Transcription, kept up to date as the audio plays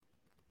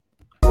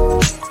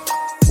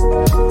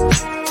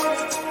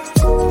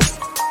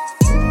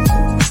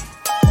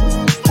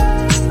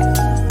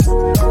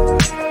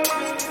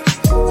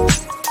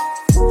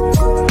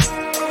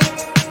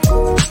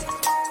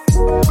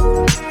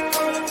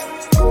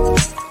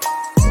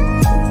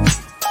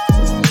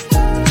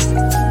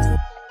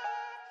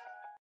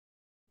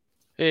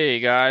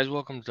Hey guys,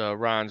 welcome to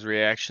Ron's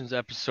Reactions,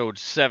 episode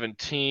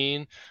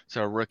 17. It's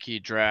a rookie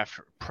draft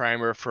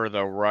primer for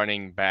the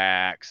running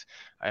backs.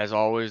 As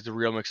always, the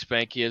real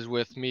McSpanky is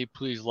with me.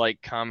 Please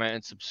like, comment,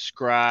 and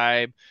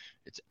subscribe.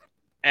 It's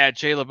at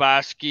Jay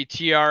Lebowski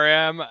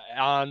TRM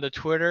on the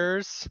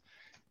Twitters.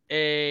 And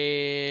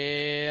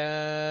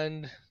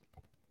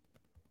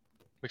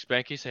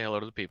McSpanky, say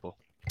hello to the people.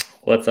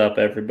 What's up,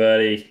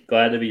 everybody?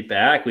 Glad to be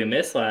back. We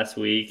missed last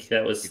week.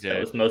 That We was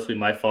did. mostly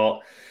my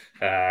fault.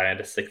 I had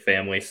a sick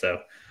family,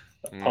 so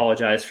Mm.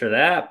 apologize for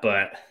that.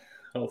 But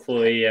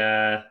hopefully,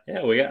 I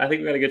think we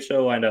got a good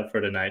show lined up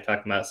for tonight.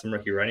 Talking about some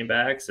rookie running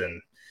backs, and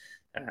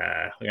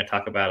we're gonna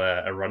talk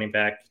about a running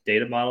back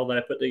data model that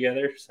I put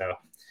together. So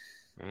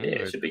yeah,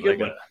 it should be a good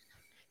one.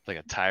 Like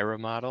a Tyra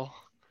model.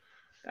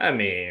 I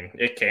mean,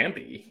 it can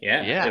be,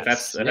 yeah. If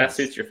Yes, that yes.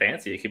 suits your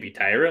fancy, it could be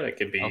Tyra. It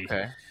could be.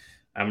 Okay.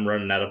 I'm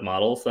running out of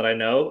models that I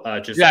know. Yeah,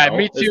 me Giselle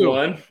is too.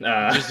 one.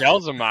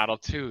 Giselle's a model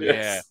too, yeah.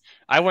 Yes.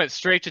 I went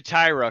straight to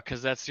Tyra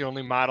because that's the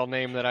only model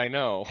name that I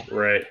know.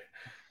 Right.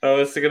 I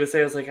was gonna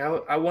say, I was like,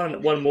 I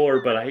want one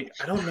more, but I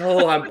don't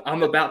know.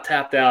 I'm about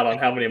tapped out on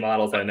how many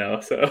models I know.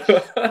 So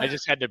I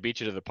just had to beat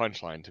you to the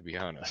punchline, to be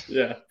honest.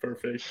 yeah,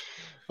 perfect.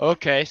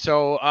 Okay,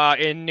 so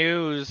in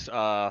news,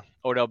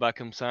 Odell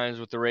Beckham signs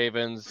with the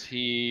Ravens.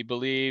 He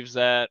believes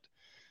that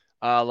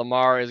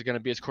Lamar is going to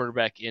be his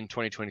quarterback in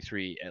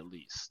 2023 at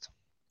least.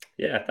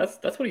 Yeah,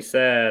 that's what he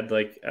said.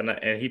 Like, and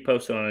he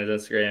posted on his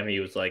Instagram.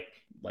 He was like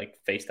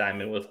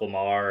FaceTiming with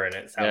Lamar, and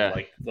it sounded Yeah.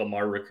 like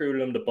Lamar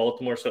recruited him to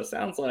Baltimore. So it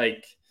sounds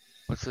like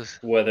What's this?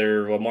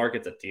 whether Lamar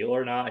gets a deal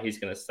or not, he's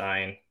gonna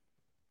sign.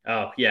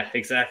 Oh yeah,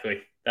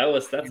 exactly. Yeah,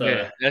 It's like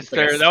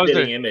a that was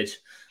spitting the. image.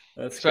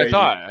 That's So I crazy.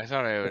 thought, I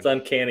thought I It's would.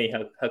 uncanny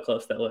how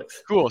close that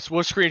looks. Cool. So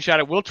we'll screenshot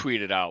it. We'll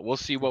tweet it out. We'll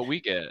see what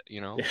we get.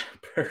 Yeah,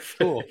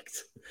 Cool.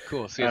 perfect.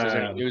 Cool. See if there's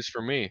any Um, news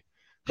for me.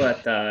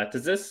 but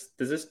does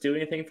this do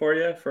anything for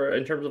you for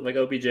in terms of like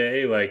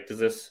OBJ? Like, does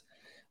this?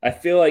 I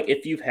feel like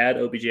if you've had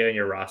OBJ on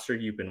your roster,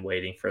 you've been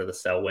waiting for the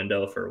sell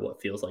window for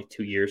what feels like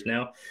 2 years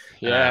now.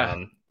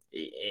 Yeah.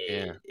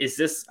 Yeah. Is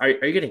this? Are you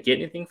going to get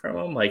anything from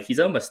him? Like, he's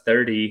almost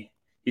 30.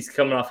 He's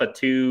coming off of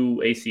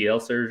 2 ACL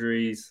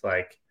surgeries.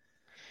 Like,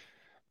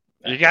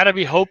 You got to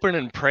be hoping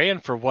and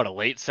praying for what, a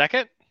late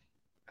second?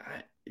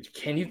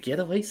 can you get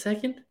a late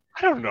second?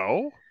 I don't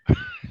know.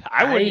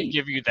 I wouldn't I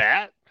give you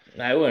that.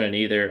 I wouldn't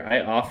either.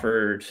 I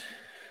offered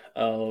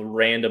a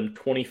random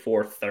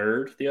 24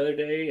 third the other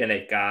day, and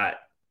it got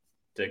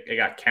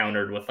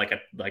countered with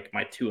like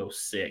my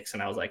 206,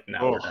 and I was like, no,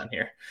 Oh, we're done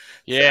here.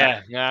 So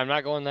yeah. No, I'm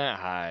not going that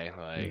high.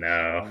 Like,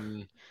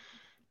 no.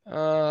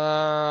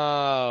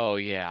 oh,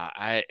 yeah.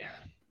 I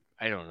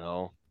don't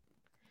know.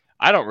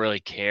 I don't really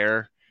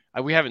care.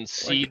 We haven't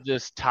seen Like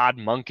this Todd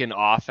Monken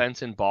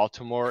offense in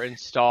Baltimore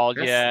installed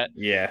that's yet.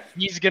 yeah.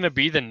 He's going to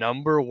be the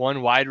number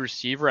one wide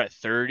receiver at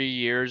 30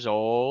 years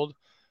old.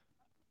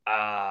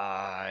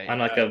 On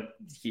like a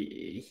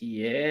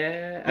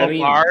yeah. I mean,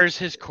 Lamar's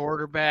his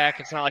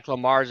quarterback. It's not like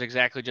Lamar's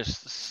exactly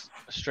just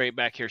straight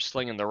back here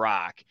slinging the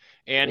rock.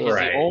 And he's the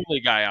right. only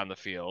guy on the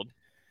field.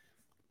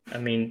 I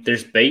mean,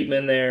 there's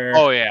Bateman there.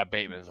 Oh, yeah,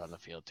 Bateman's on the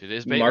field, too.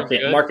 Is Bateman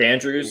good? Mark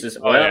Andrews is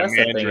Oh, yeah, that's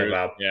the thing Andrews.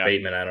 about Yeah,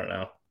 Bateman. I don't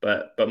know,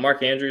 but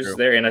Mark Andrews is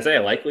true. there, and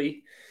Isaiah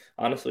Likely,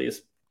 honestly,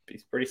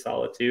 he's pretty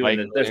solid too.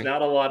 And there's Likely.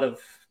 not a lot of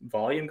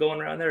volume going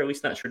around there, at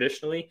least not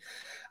traditionally.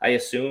 I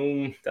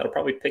assume that'll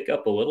probably pick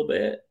up a little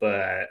bit,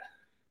 but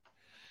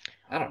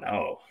I don't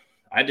know.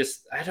 I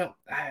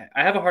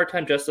have a hard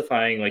time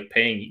justifying like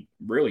paying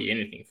really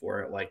anything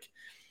for it. Like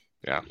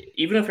Yeah.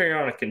 even if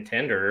you're on a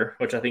contender,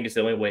 which I think is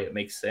the only way it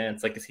makes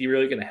sense, like, is he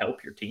really going to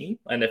help your team?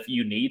 And if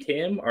you need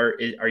him,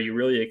 are you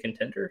really a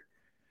contender?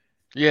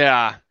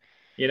 Yeah.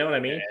 You know what I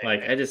mean?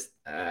 Like,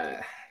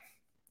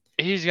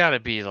 He's got to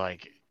be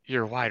like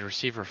your wide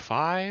receiver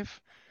five.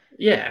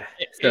 yeah.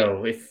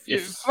 So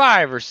if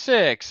 5 or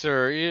 6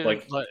 or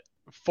like like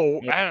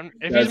 4. if I don't.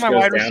 If he's Does my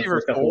goes wide down for receiver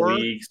a couple 4,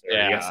 weeks, or you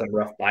got yeah, some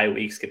rough bye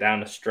weeks, get down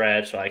the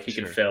stretch, like he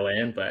can sure. fill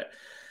in, but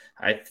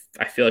I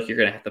feel like you're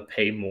going to have to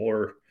pay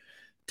more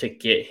to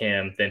get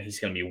him than he's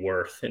going to be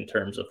worth in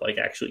terms of like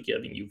actually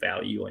giving you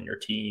value on your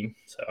team.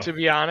 So To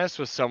be honest,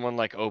 with someone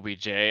like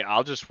OBJ,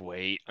 I'll just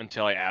wait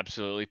until I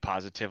absolutely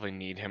positively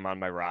need him on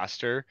my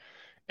roster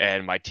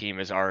and my team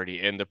is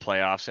already in the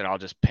playoffs, and I'll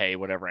just pay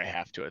whatever I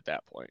have to at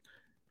that point.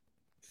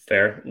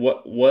 fair.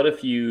 What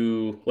if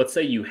let's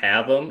say you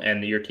have him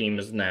and your team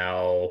is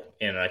now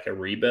in like a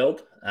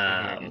rebuild?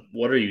 Mhm.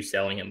 What are you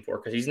selling him for?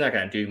 Because he's not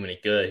going to do him any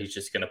good. He's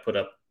just going to put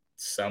up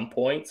some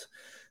points.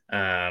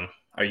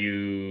 Are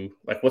you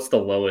like what's the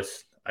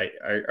lowest? I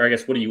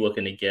guess what are you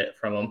looking to get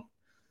from him?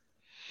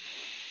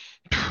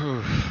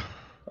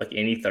 Like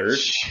any third?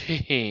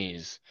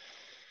 Jeez.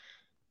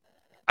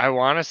 I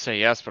want to say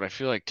yes, but I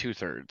feel like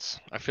 2/3.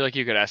 I feel like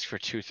you could ask for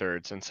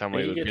 2/3, and Think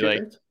somebody you would get be two like,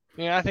 thirds?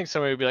 yeah, I think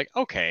somebody would be like,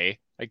 okay,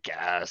 I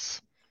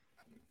guess.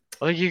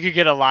 I think you could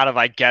get a lot of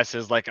I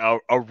guesses, like a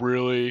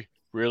really,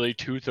 really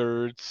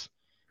 2/3.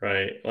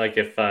 Right. Like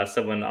if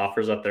someone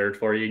offers a third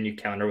for you and you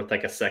counter with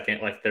like a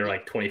second, like they're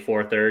like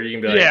 24 third, you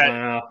can be like, Yeah,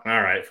 well,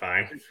 all right,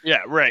 fine. yeah,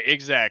 right,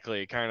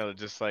 exactly. Kind of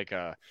just like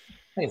a.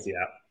 I can see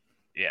that.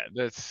 Yeah,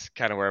 that's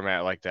kind of where I'm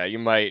at like that. You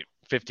might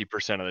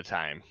 50% of the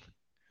time.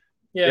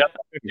 Yeah, Yep,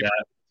 yeah, 50%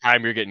 of the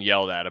time you're getting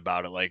yelled at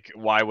about it. Like,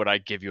 why would I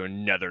give you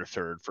another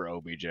third for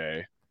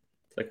OBJ?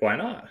 it's like why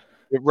not?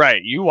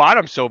 Right. You want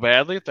him so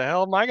badly. What the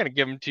hell am I going to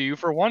give him to you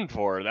for one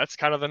for? That's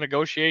kind of the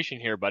negotiation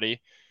here,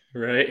 buddy.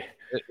 Right?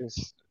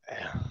 It's,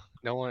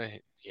 no one.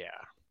 Yeah.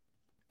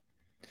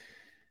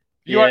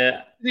 You want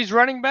Yeah, these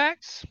running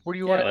backs? What do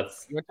you want yeah. to?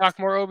 You want to talk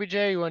more OBJ?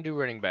 You want to do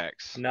running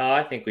backs? No,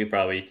 I think we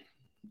probably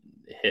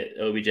hit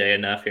OBJ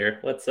enough here.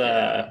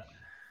 Yeah.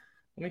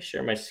 Let me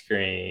share my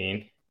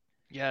screen.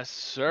 Yes,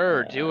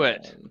 sir. Do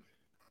it.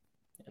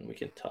 And we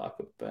can talk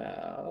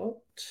about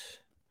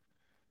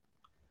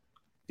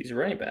these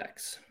running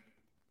backs.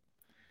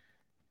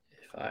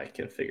 If I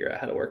can figure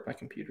out how to work my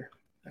computer.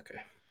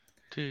 Okay.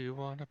 Do you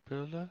want to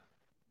build a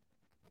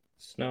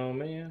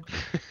Snowman?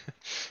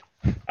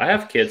 I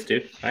have kids,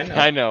 dude. I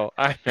know.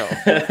 I know.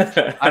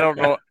 I don't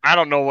know. I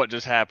don't know what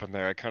just happened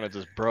there. I kind of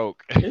just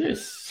broke. It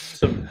is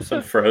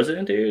some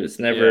Frozen, dude. It's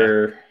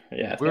never,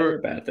 it's never a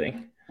bad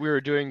thing. We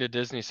were doing the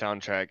Disney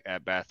soundtrack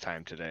at bath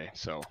time today,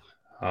 so.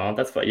 Oh,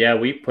 that's fun. Yeah,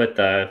 we put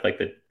the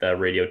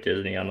Radio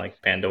Disney on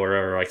like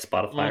Pandora or like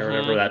Spotify or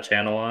whatever that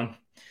channel on.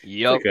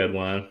 Yep. It's a good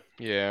one.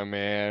 Yeah,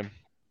 man.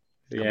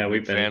 Yeah,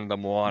 we've been fan of the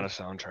Moana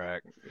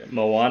soundtrack.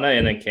 Moana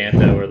and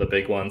Encanto are the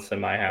big ones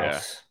in my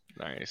house.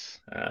 Yeah, nice.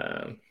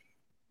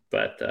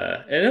 But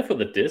enough with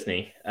the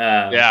Disney.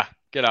 Yeah,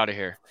 get out of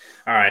here.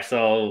 All right,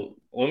 so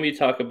let me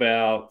talk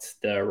about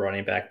the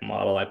running back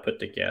model I put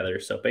together.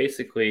 So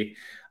basically,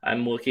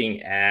 I'm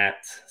looking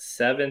at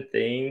 7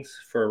 things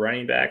for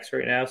running backs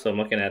right now. So I'm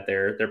looking at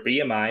their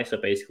BMI. So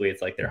basically,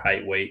 it's like their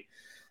height, weight,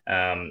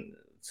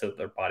 so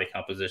their body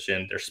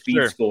composition, their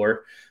speed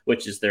score,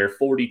 which is their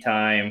 40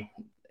 time.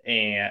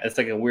 And it's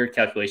like a weird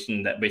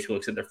calculation that basically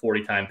looks at their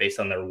 40 time based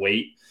on their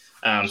weight.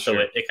 So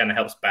it kind of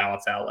helps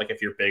balance out. Like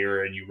if you're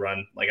bigger and you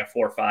run like a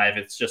 4.5,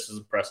 it's just as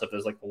impressive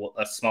as like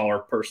a smaller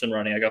person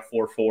running. I got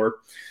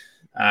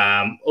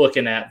 4.4.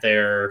 Looking at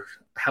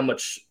how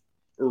much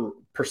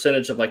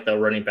percentage of like the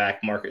running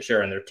back market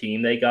share on their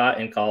team they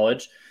got in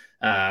college,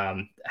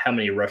 how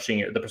many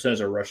the percentage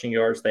of rushing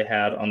yards they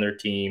had on their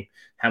team,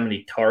 how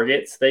many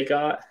targets they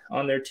got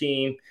on their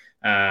team,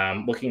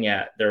 looking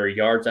at their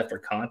yards after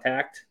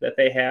contact that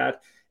they had,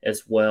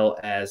 as well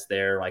as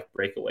their like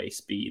breakaway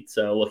speed.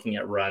 So looking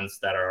at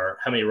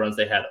how many runs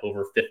they had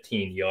over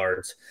 15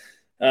 yards.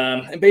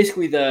 And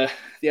basically the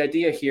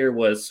idea here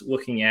was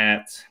looking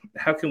at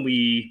how can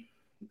we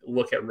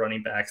look at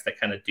running backs that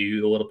kind of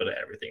do a little bit of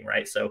everything,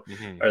 right? So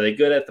are they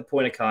good at the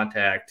point of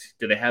contact?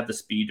 Do they have the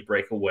speed to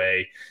break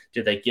away?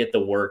 Did they get the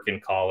work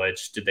in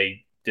college? Did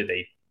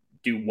they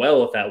do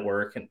well with that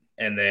work?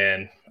 And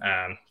then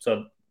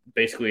so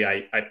basically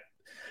I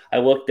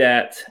looked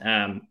at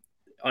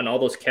on all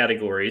those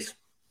categories,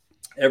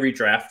 every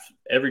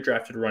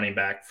drafted running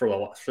back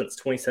since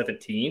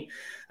 2017,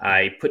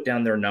 I put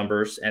down their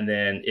numbers, and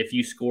then if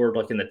you scored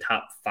like in the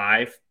top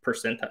 5%,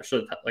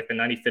 so like the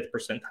 95th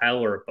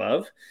percentile or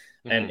above,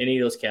 and any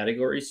of those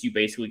categories, you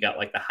basically got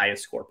like the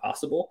highest score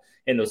possible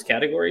in those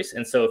categories.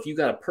 And so if you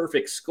got a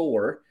perfect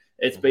score,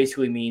 it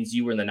basically means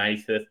you were in the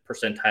 95th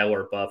percentile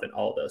or above in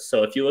all of those.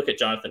 So if you look at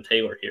Jonathan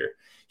Taylor here,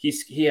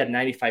 he had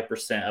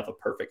 95% of a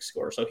perfect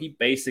score. So he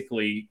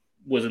basically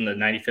was in the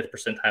 95th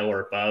percentile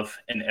or above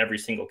in every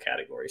single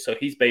category. So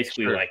he's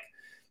basically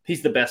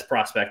he's the best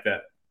prospect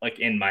that like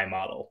in my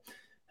model.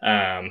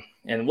 And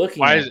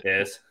looking at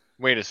this.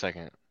 Wait a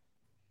second.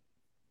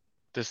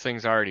 This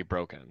thing's already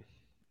broken.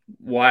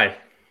 Why? Are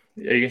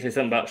you going to say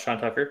something about Sean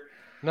Tucker?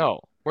 No.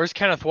 Where's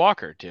Kenneth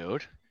Walker,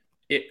 dude?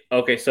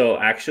 Okay, so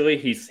actually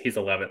he's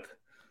 11th.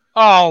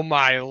 Oh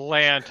my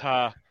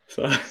Lanta.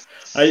 So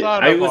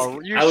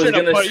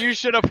you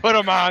should have put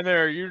him on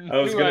there. I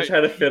was gonna try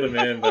to fit him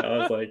in, but I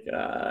was like,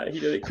 he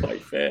didn't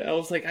quite fit. I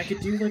was like, I could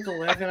do like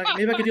 11.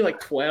 Maybe I could do like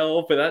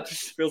 12, but that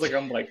just feels like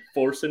I'm like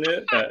forcing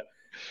it. But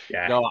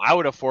yeah, no, I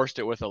would have forced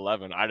it with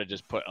 11. I'd have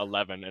just put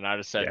 11, and I'd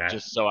have said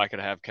just so I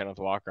could have Kenneth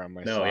Walker on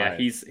my side. No, yeah,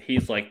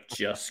 he's like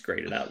just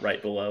graded out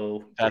right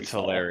below. That's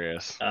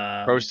hilarious.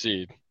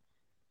 Proceed.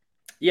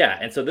 Yeah,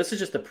 and so this is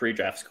just the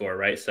pre-draft score,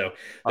 right? So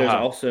there's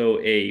also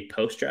a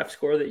post-draft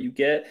score that you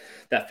get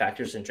that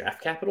factors in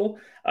draft capital,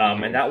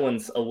 and that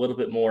one's a little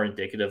bit more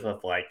indicative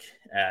of like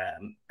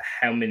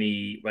how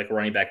many like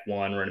running back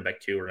 1, running back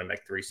 2, running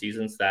back 3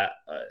 seasons that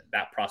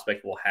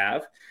prospect will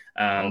have.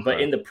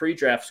 But in the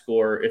pre-draft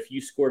score, if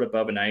you scored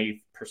above a 90th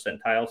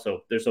percentile,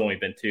 so there's only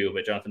been 2,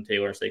 but Jonathan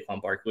Taylor and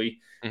Saquon Barkley,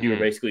 you were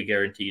basically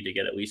guaranteed to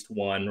get at least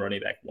 1 running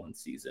back 1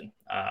 season.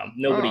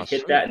 Nobody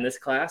hit that in this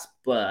class,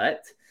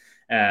 but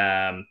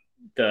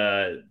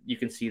you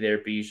can see there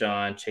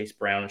Bijan, Chase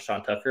Brown, and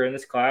Sean Tucker in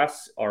this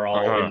class are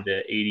all in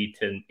the 80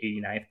 to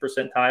 89th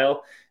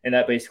percentile, and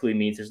that basically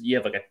means you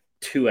have like a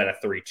 2 out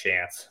of 3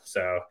 chance.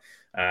 So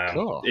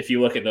if you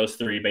look at those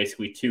 3,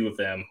 basically 2 of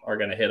them are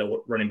going to hit a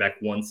running back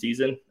 1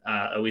 season,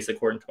 at least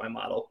according to my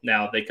model.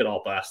 Now they could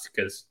all bust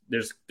because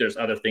there's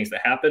other things that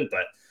happen,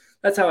 but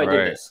that's how I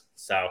did this.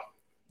 So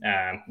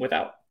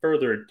without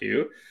further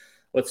ado,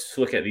 let's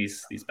look at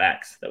these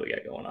backs that we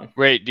got going on.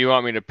 Wait, do you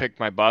want me to pick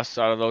my bust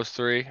out of those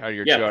three? Out of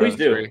your two Yeah, out of please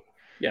the do. three?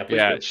 Yeah, please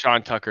Yeah, do.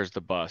 Sean Tucker's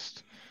the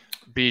bust.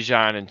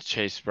 Bijan and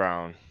Chase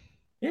Brown.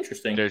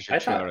 Interesting. There's your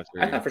two out of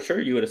I three. thought for sure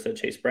you would have said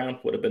Chase Brown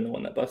would have been the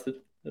one that busted,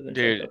 other than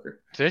Sean Dude, Tucker.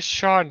 this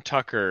Sean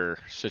Tucker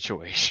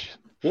situation.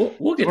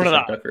 We'll get to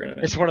Sean Tucker in a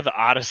minute. It's one of the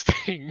oddest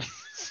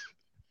things.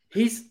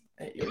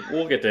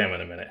 We'll get to him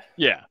in a minute.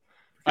 Yeah.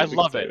 I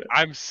love it.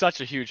 I'm such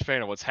a huge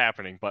fan of what's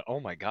happening, but oh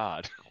my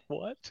god.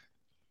 What?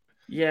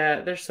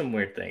 Yeah, there's some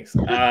weird things.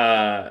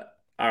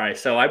 All right,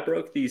 so I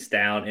broke these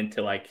down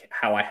into like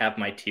how I have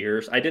my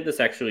tiers. I did this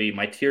actually,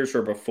 my tiers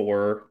were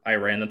before I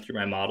ran them through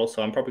my model,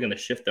 so I'm probably going to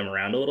shift them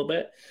around a little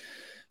bit.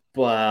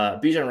 But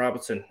Bijan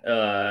Robinson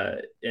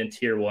in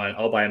tier 1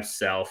 all by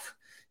himself,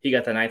 he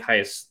got the 9th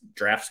highest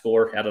draft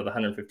score out of the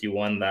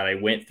 151 that I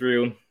went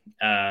through.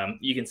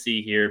 You can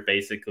see here,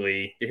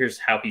 basically, here's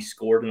how he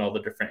scored in all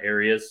the different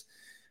areas.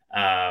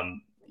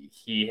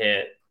 He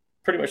hit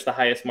pretty much the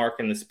highest mark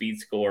in the speed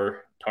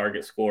score,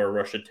 target score,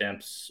 rush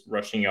attempts,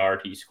 rushing yard.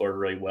 He scored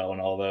really well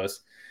in all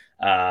those.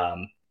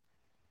 Bijan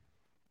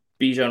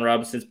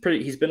Robinson's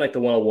he's been like the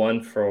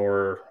 101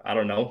 for, I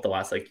don't know, the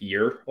last like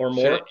year or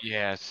more.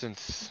 Yeah,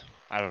 since,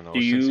 I don't know,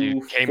 Do since he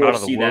you came out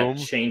of the womb.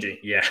 That changing?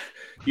 Yeah.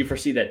 Do you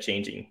foresee that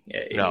changing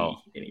at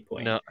any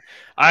point? No.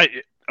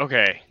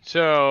 Okay,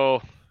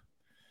 so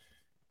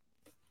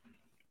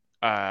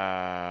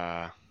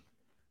Anthony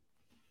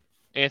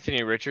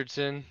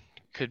Richardson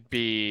could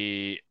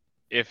be,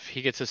 if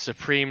he gets a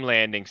supreme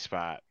landing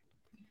spot.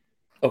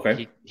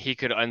 Okay. He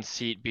could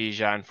unseat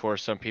Bijan for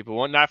some people.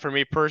 Well, not for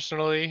me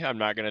personally. I'm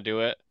not going to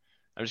do it.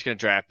 I'm just going to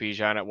draft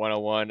Bijan at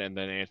 101 and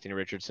then Anthony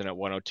Richardson at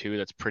 102.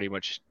 That's pretty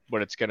much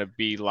what it's going to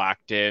be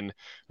locked in,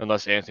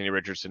 unless Anthony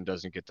Richardson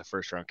doesn't get the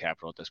first round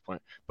capital at this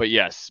point. But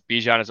yes,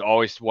 Bijan is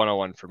always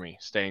 101 for me,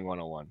 staying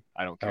 101.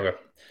 I don't care. Okay.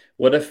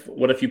 What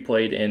if you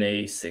played in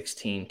a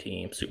 16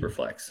 team super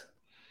flex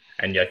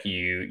and like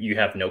you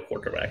have no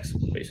quarterbacks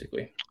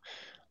basically?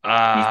 Do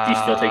you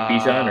still take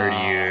Bijan,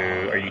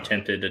 or are you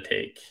tempted to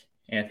take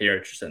Anthony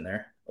Richardson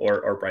there,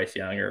 or Bryce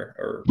Young,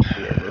 or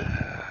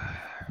whoever?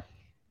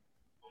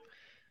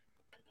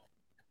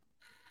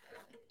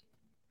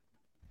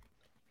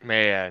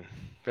 Man,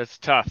 that's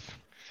tough.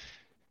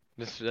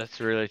 That's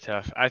really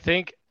tough. I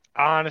think,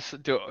 honestly,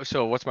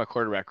 so what's my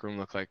quarterback room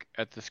look like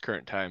at this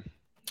current time?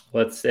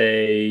 Let's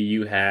say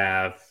you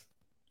have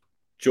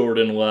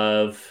Jordan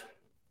Love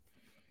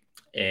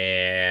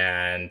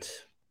and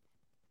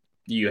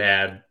you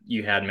had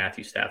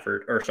Matthew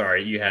Stafford, or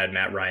sorry, you had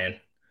Matt Ryan.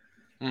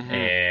 Mm-hmm.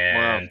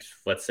 And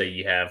let's say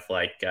you have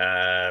like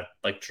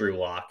Drew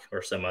Lock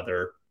or some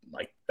other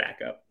like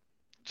backup.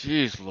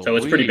 Jeez Louise. So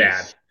it's pretty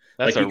bad.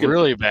 That's like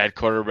really bad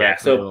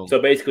quarterback. Yeah,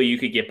 so basically you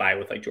could get by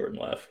with like Jordan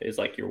Love is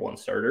like your one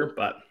starter,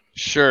 but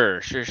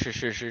sure.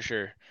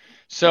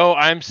 So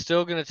I'm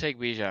still gonna take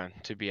Bijan,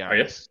 to be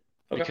honest,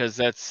 because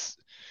that's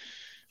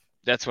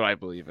what I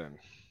believe in.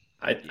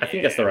 I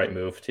think that's the right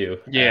move too.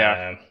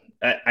 Yeah.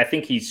 I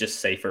think he's just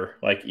safer.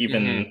 Like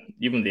even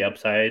the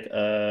upside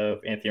of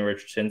Anthony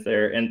Richardson's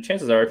there, and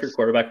chances are, if your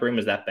quarterback room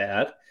is that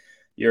bad,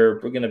 you're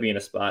going to be in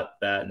a spot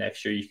that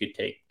next year you could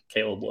take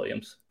Caleb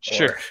Williams,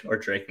 or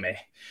Drake May, right?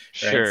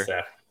 Sure.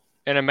 So.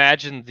 And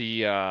imagine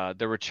the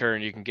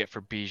return you can get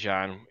for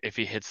Bijan if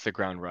he hits the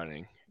ground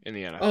running in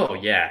the NFL. Oh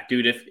yeah,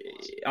 dude! If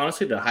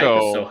honestly the hype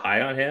is so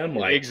high on him,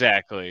 like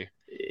exactly.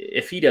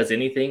 If he does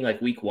anything like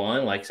week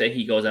 1, like say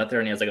he goes out there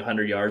and he has like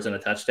 100 yards and a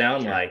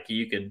touchdown, like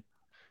you could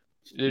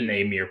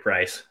name your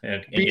price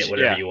and get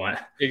whatever you want.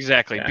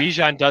 Exactly. Yeah.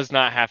 Bijan does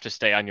not have to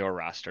stay on your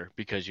roster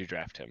because you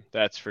draft him.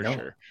 That's for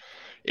sure.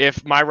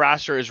 If my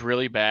roster is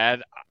really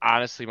bad,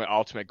 honestly, my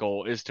ultimate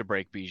goal is to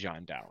break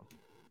Bijan down,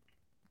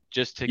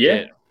 just to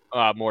get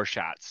more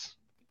shots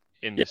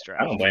in this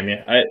draft. I don't blame you.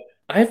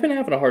 I've been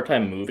having a hard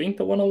time moving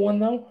to 101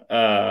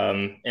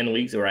 though. In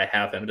leagues where I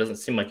have him, it doesn't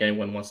seem like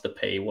anyone wants to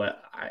pay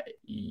what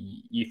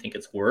you think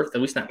it's worth.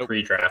 At least not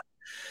pre-draft.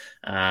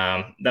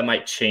 That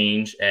might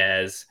change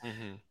as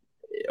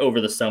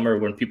over the summer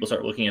when people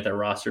start looking at their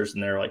rosters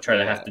and they're like trying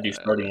to have to do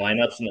starting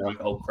lineups and they're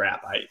like, oh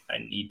crap, I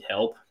need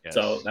help. Yes.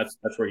 So that's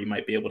where you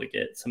might be able to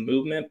get some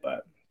movement.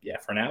 But yeah,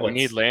 for now we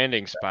need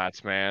landing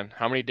spots, man.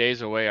 How many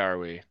days away are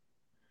we?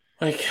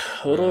 Like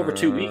a little over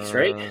 2 weeks,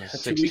 right?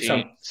 2 weeks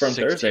from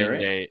Thursday,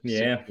 right?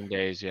 16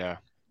 days, yeah.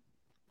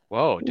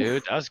 Whoa,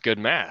 dude, that was good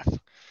math.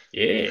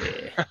 Yeah.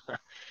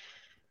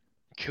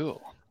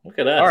 Cool. Look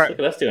at us. Right. Look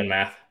at us doing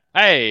math.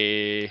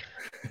 Hey.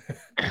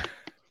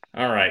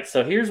 All right.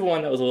 So here's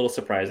one that was a little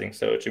surprising.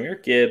 So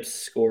Jahmyr Gibbs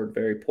scored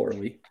very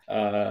poorly.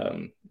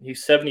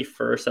 He's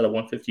 71st out of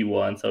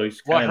 151, so he's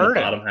kind of in the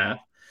bottom half.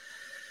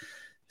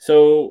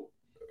 So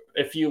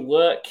if you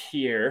look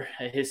here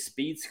at his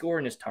speed score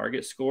and his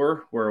target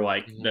score, were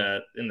like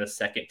in the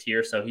second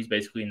tier. So he's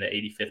basically in the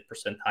 85th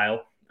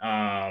percentile,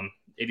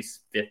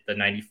 85th to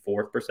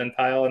 94th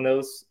percentile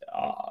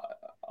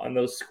on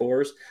those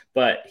scores.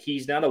 But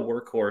he's not a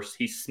workhorse.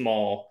 He's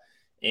small.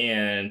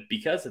 And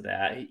because of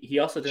that, he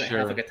also didn't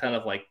have like a ton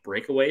of like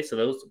breakaways. So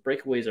those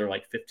breakaways are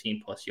like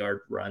 15 plus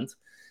yard runs.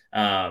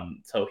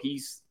 So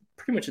he's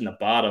pretty much in the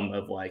bottom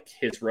of like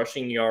his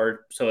rushing yard.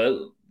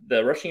 So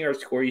the rushing yard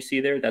score you see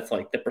there, that's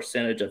like the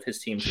percentage of his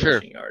team's Sure.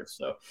 rushing yards.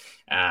 So,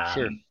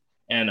 Sure.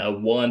 and a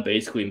 1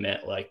 basically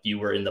meant like you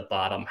were in the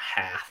bottom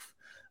half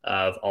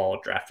of all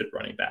drafted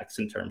running backs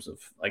in terms of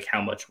like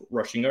how much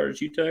rushing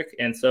yards you took.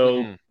 And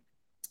so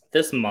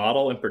this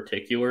model in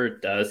particular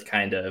does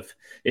kind of,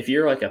 if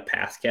you're like a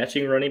pass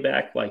catching running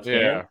back like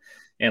him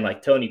and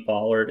like Tony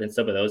Pollard and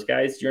some of those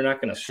guys, you're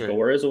not going to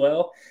score as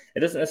well. It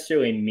doesn't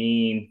necessarily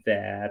mean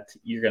that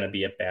you're going to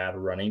be a bad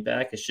running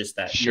back. It's just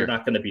that you're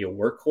not going to be a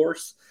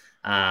workhorse.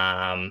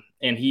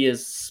 And he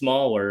is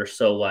smaller,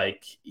 so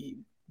like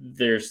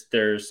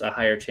there's a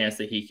higher chance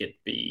that he could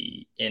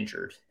be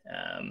injured.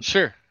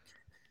 Sure.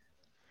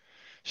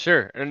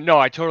 And no,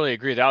 I totally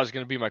agree. That was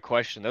going to be my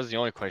question. That was the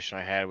only question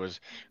I had was,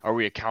 are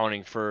we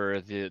accounting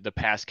for the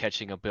pass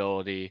catching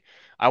ability?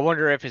 I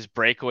wonder if his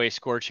breakaway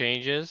score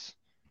changes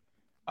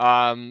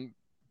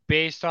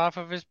based off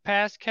of his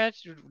pass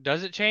catch.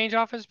 Does it change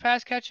off his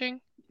pass catching?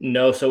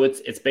 No, so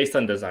it's based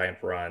on designed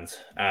runs.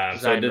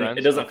 So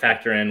it doesn't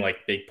factor in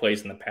like big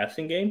plays in the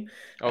passing game.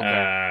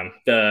 Okay.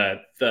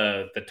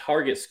 The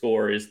target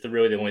score is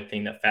really the only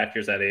thing that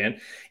factors that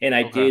in. And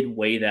I did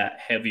weigh that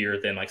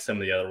heavier than like some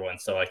of the other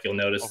ones. So like you'll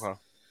notice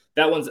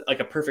that one's like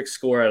a perfect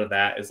score out of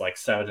that is like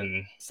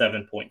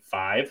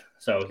 7.5.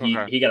 So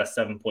he got a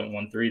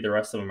 7.13. The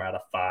rest of them are out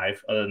of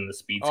 5, other than the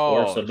speed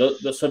score. So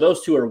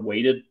those two are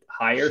weighted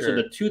higher. So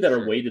the two that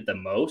are weighted the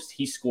most,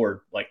 he scored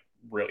like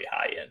really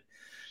high in.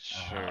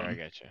 Sure, I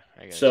got you.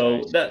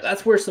 So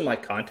that's where some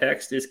like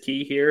context is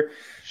key here.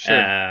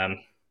 That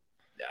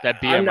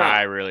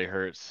BMI really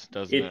hurts,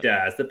 doesn't it? It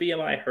does. The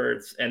BMI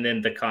hurts, and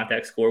then the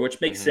contact score, which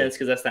makes sense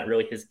because that's not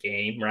really his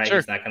game, right?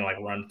 He's not going to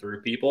like run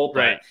through people,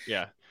 but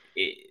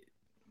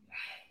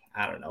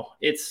I don't know.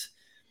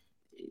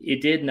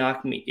 It did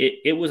knock me.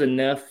 It was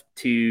enough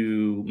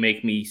to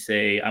make me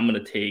say I'm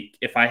going to take,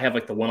 if I have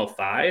like the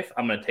 105,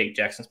 I'm going to take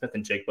Jackson Smith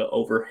and Jigba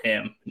over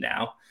him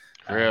now.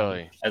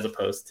 Really? As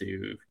opposed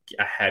to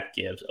I had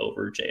Gibbs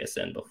over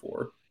JSN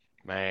before.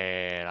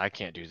 Man, I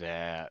can't do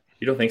that.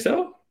 You don't think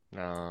so?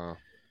 No.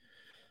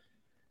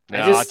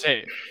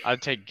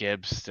 I'd take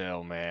Gibbs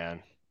still,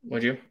 man.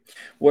 Would you?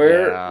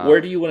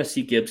 Where do you want to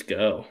see Gibbs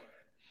go?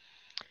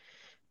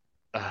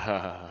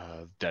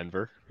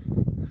 Denver.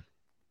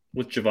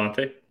 With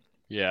Javonte?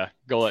 Yeah.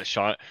 Go let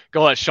Sean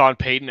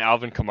Payton,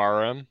 Alvin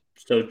Kamara him.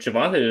 So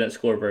Javonte didn't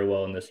score very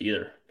well in this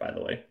either, by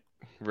the way.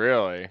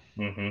 Really?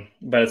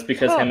 Mm-hmm. But it's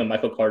because him and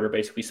Michael Carter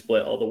basically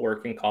split all the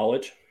work in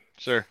college.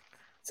 Sure.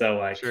 So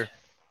like,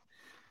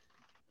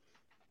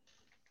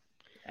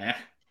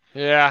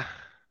 yeah.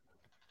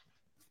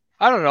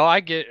 I don't know.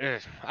 I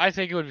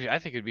think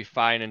it'd be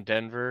fine in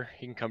Denver.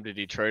 He can come to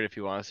Detroit if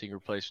he wants. He can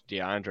replace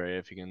DeAndre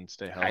if he can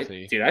stay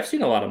healthy. I've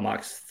seen a lot of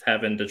mocks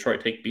having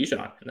Detroit take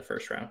Bijan in the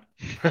first round.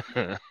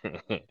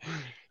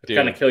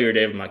 Kind of kill your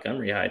David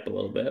Montgomery hype a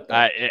little bit.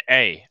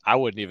 I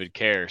wouldn't even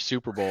care.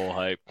 Super Bowl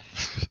hype.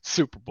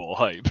 Super Bowl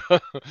hype.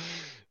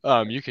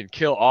 You can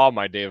kill all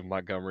my David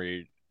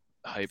Montgomery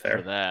hype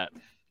for that.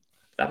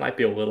 That might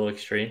be a little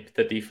extreme.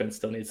 The defense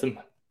still needs some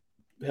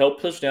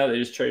help. Push now. They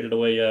just traded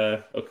away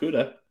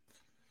Okudah.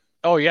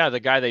 Oh yeah, the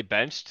guy they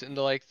benched in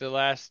the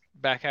last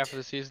back half of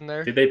the season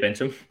there. Did they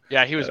bench him?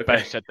 Yeah, he was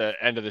benched at the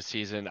end of the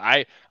season.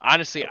 I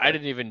honestly I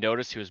didn't even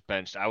notice he was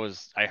benched.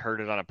 I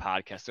heard it on a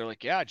podcast. They're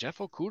like, yeah, Jeff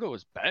Okudah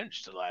was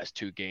benched the last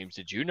 2 games.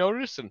 Did you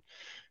notice? And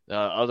the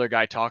other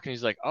guy talking,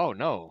 he's like, oh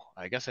no,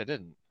 I guess I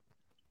didn't.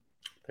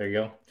 There you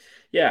go.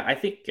 Yeah, I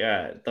think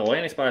the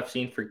landing spot I've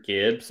seen for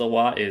Gibbs a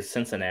lot is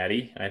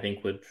Cincinnati. I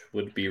think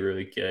would be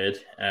really good.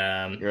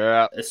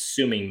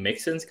 Assuming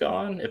Mixon's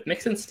gone. If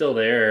Mixon's still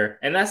there,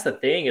 and that's the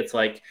thing, it's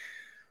like,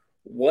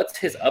 what's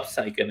his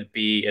upside going to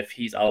be if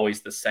he's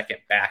always the second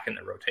back in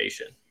the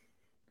rotation?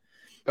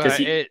 Because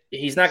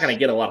he's not going to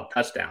get a lot of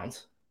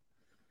touchdowns.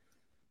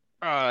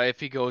 If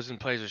he goes and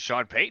plays with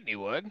Sean Payton, he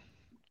would.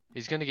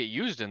 He's going to get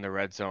used in the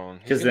red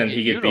zone. Because then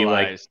he could be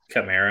like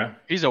Kamara.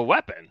 He's a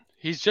weapon.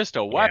 He's just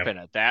a weapon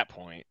at that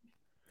point.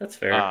 That's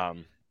fair.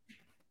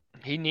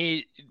 He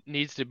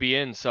needs to be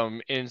in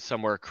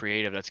somewhere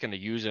creative that's going to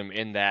use him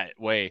in that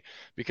way.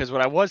 Because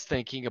what I was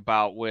thinking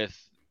about with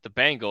the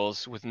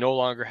Bengals, with no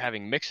longer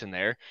having Mixon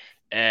there,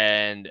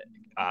 and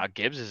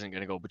Gibbs isn't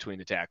going to go between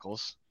the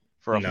tackles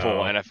for a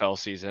full NFL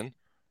season.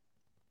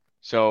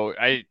 So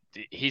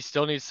he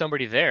still needs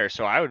somebody there.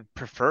 So I would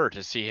prefer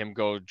to see him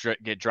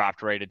get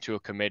dropped right into a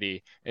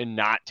committee and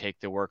not take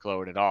the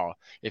workload at all.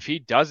 If he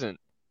doesn't,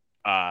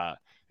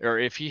 or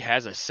if he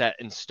has a set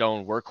in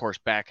stone workhorse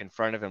back in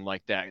front of him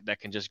like that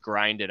can just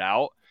grind it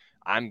out,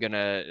 I'm going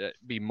to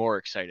be more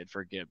excited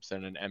for Gibbs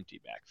than an empty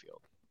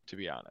backfield, to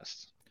be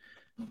honest.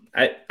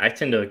 I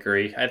tend to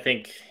agree. I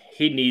think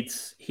he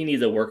needs a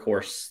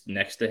workhorse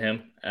next to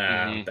him.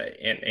 And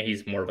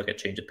he's more of like a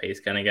change of pace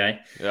kind of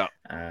guy. Yeah.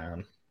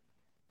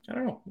 I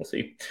don't know. We'll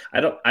see.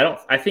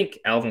 I think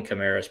Alvin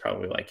Kamara is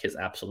probably like his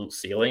absolute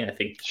ceiling. I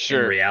think in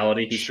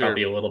reality, he's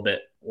probably a little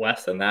bit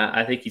less than that.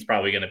 I think he's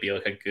probably going to be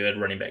like a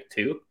good running back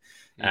too.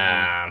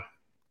 But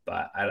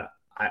I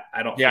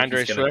don't think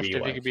he's going to be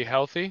if he could be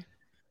healthy.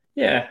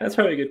 Yeah, that's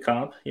probably a good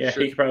comp. Yeah,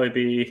 Sure. he could probably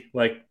be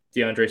like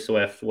DeAndre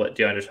Swift, what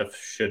DeAndre Swift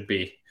should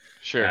be.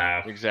 Sure,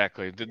 Uh,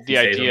 exactly. if he The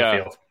stays on the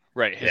idea, field.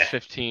 right? Yeah.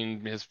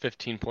 His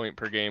 15 point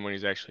per game when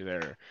he's actually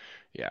there.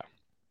 Yeah.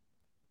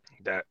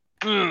 That.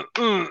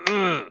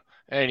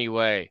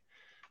 Anyway,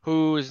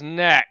 who's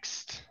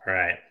next? All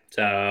right.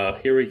 So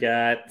here we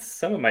got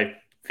some of my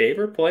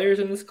favorite players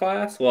in this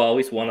class. Well, at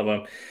least one of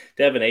them,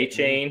 Devin A.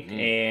 Chain Mm-hmm.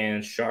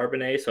 and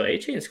Charbonnet. So A.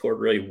 Chain scored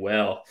really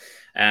well.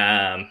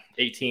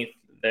 18th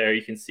there,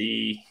 you can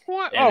see.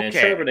 What? And then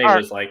Okay. Charbonnet All right.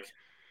 was like,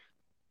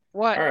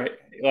 What? all right,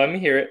 let me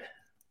hear it.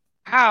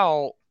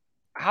 How?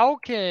 How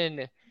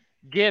can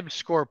Gibbs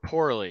score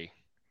poorly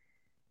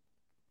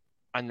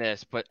on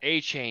this, but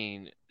A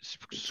Chain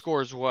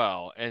scores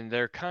well, and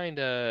they're kind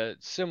of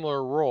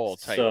similar role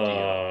type deal?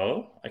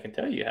 So I can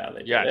tell you how they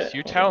did Yes, it.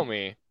 you Hold tell on.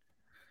 me.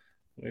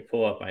 Let me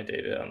pull up my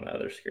data on the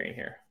other screen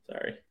here.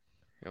 Sorry.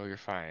 Oh, you're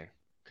fine,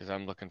 because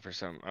I'm looking for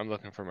some. I'm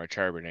looking for my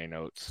Charbonnet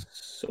notes.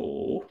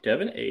 So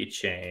Devin A.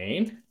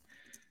 Chain,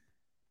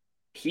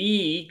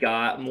 he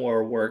got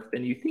more work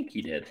than you think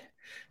he did.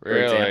 For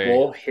Really?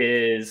 example,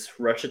 his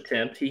rush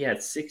attempt, he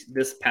had six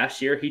this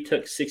past year. He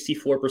took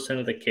 64%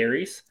 of the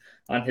carries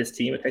on his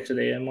team at Texas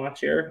A&M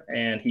last year,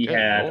 and he Good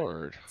had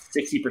lord.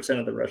 60%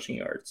 of the rushing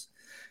yards.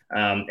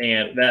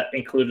 And that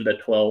included a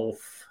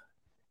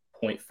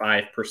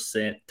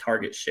 12.5%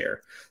 target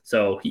share.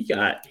 So he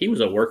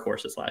was a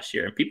workhorse this last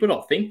year. And people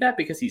don't think that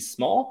because he's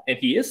small, and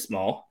he is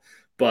small,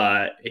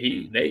 but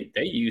they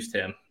used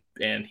him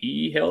and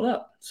he held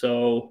up.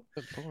 So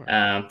Good lord.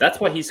 that's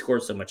why he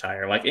scored so much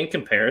higher. Like in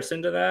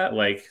comparison to that,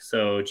 like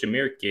so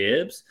Jahmyr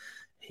Gibbs,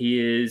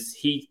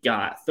 he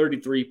got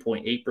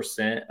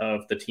 33.8%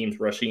 of the team's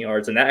rushing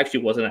yards, and that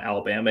actually wasn't at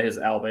Alabama. His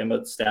Alabama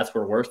stats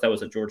were worse. That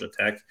was at Georgia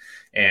Tech,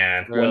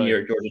 and one Really?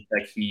 year at Georgia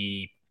Tech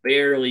he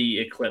barely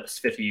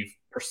eclipsed 50%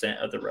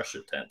 of the rush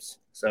attempts.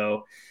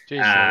 So,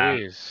 Jeez um,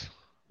 Louise.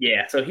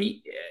 yeah, so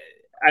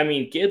I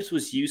mean, Gibbs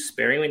was used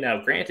sparingly.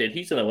 Now, granted,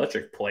 he's an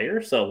electric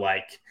player, so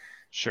like it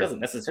Sure. doesn't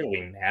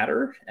necessarily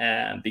matter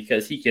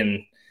because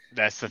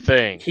That's the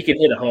thing. he can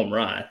hit a home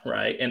run,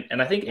 right?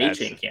 And I think A That's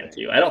Chain the can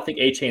thing. too. I don't think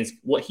A Chain's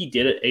what he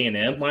did at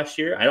A&M last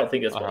year. I don't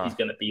think that's what Uh-huh. he's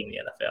going to be in the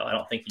NFL. I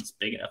don't think he's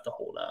big enough to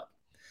hold up.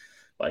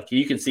 Like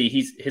you can see,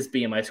 his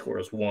BMI score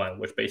is 1,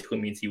 which basically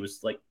means he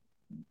was like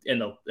in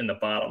the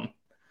bottom.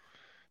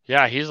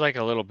 Yeah, he's like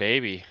a little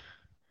baby.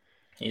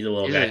 He's a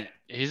little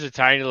He's guy, a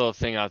tiny little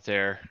thing out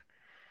there.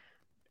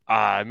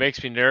 It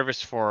makes me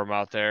nervous for him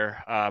out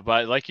there.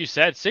 But like you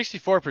said,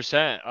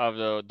 64% of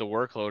the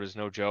workload is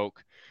no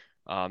joke.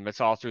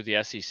 It's all through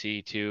the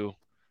SEC too.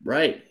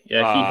 right?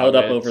 Yeah, he held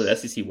up over the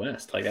It's SEC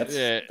West. Like that's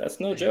uh, that's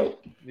no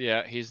joke.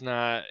 yeah, he's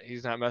not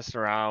messing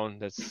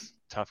around. That's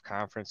tough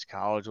conference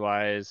college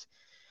wise,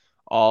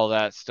 all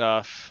that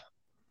stuff.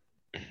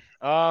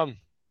 Um,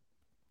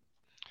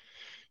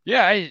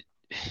 yeah,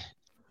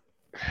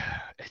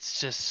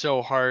 it's just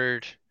so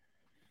hard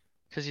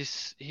because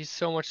he's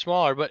so much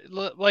smaller. But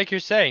like you're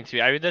saying to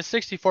me, I mean, the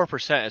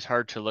 64% is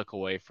hard to look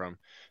away from.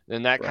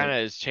 And that kind Right.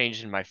 of is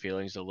changing my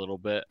feelings a little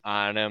bit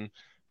on him.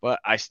 But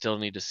I still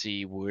need to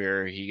see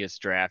where he gets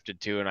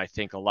drafted to. And I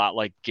think a lot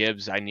like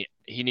Gibbs,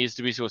 he needs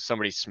to be with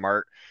somebody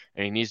smart,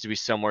 and he needs to be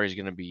somewhere he's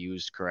going to be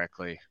used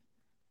correctly.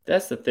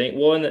 That's the thing.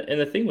 Well,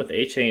 and the thing with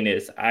A Chain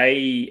is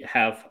I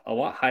have a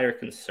lot higher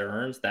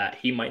concerns that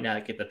he might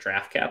not get the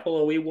draft capital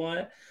that we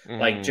want.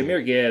 Like Mm,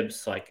 Jahmyr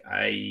Gibbs, like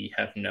I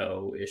have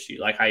no issue.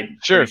 Like I'm pretty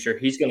sure, sure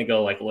he's going to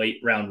go like late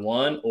round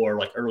 1 or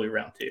like early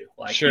round 2.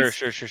 Like sure, he's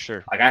sure, sure,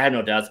 sure. like I have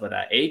no doubts about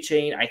that. A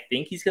Chain, I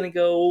think he's going to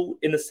go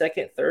in the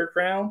second, third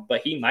round,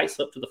 but he might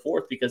slip to the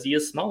fourth because he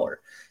is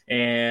smaller.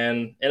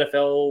 And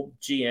NFL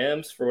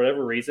GMs, for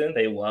whatever reason,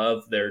 they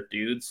love their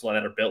dudes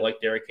that are built like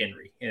Derrick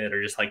Henry and that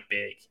are just like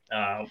big,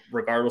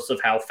 regardless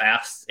of how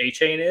fast A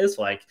Chain is.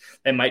 Like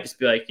they might just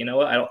be like, you know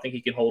what, I don't think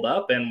he can hold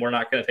up, and we're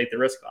not going to take the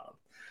risk on him.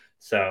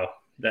 So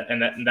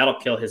and that'll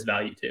kill his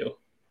value too.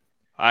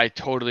 I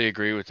totally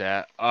agree with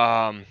that.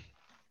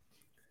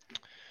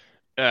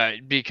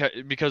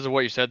 Because of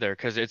what you said there,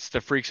 because it's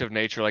the freaks of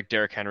nature like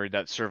Derrick Henry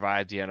that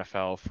survived the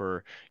NFL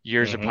for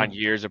years upon Mm-hmm.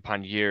 years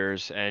upon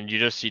years, and you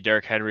just see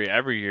Derrick Henry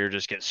every year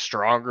just get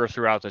stronger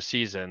throughout the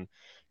season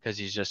because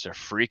he's just a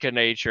freak of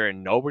nature,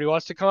 and nobody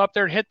wants to come up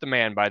there and hit the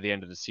man by the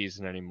end of the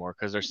season anymore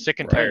because they're sick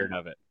and Right. tired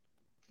of it.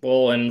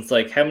 Well, and it's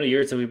like how many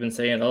years have we been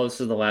saying, "Oh,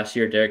 this is the last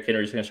year Derrick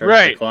Henry's going to start to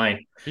Right.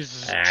 decline," He's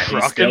just and he's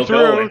trucking still through,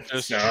 going.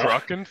 just So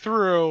trucking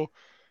through.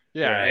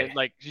 Yeah, right, and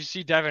like you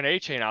see Devin A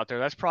Chain out there,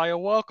 that's probably a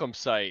welcome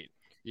sight.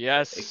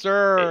 Yes,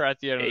 sir, at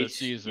the end of the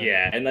season.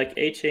 Yeah, and like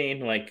A Chain,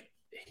 like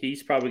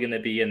he's probably going to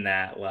be in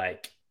that.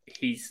 Like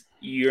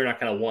you're not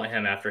going to want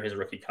him after his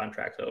rookie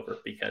contract's over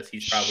because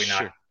he's probably not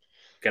Sure.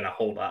 going to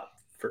hold up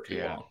for too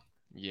Yeah. long.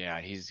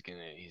 Yeah, he's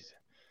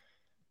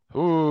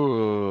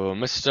ooh,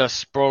 Mr.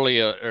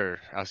 Sproglio, or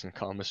I was gonna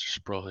call him Mr.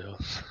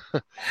 Sproglios.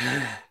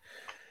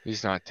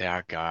 He's not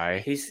that guy.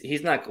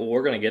 He's not.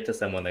 We're going to get to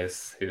someone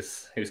who's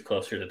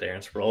closer to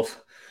Darren Sproles.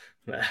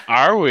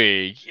 Are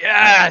we? I,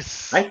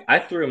 Yes. I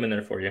threw him in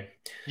there for you.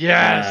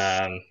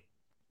 Yes. Um,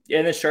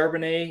 And then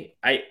Charbonnet,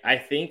 I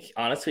think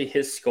honestly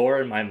his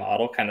score in my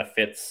model kind of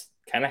fits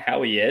kind of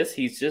how he is.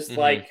 He's just Mm-hmm.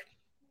 like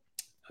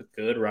a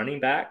good running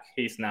back.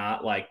 He's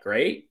not like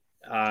great.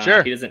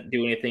 Sure. He doesn't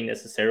do anything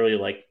necessarily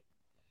like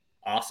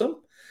awesome,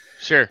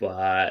 Sure.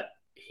 but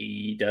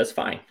he does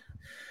fine.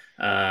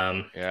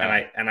 And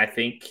Yeah. I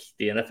think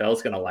the NFL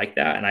is going to like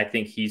that, and I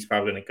think he's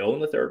probably going to go in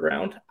the third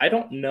round. I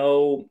don't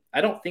know.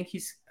 I don't think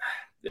he's.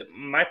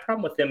 My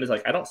problem with him is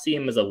like I don't see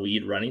him as a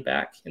lead running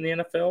back in the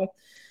NFL,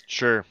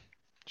 Sure. Sure.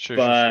 Sure. Sure.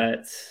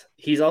 but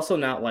he's also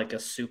not like a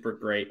super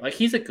great. Like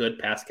he's a good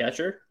pass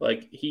catcher.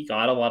 Like he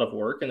got a lot of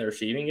work in the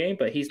receiving game,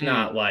 but he's Mm,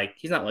 not like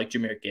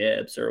Jameer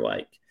Gibbs or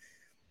like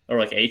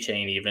A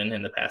Chain even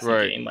in the passing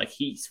right. game. Like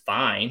he's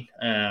fine.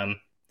 And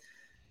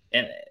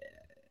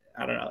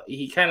I don't know.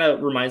 He kind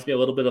of reminds me a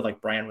little bit of like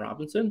Brian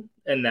Robinson,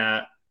 in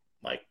that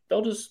like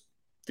they'll just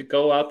to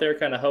go out there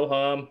kind of ho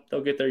hum.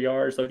 They'll get their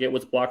yards. They'll get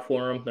what's blocked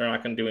for them. They're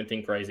not going to do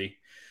anything crazy.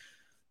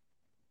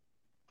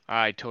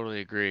 I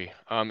totally agree.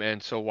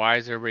 And so why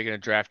is everybody going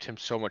to draft him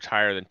so much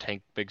higher than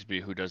Tank Bigsby,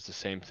 who does the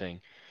same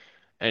thing?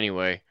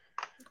 Anyway,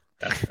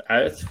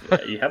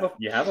 You have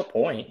a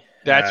point.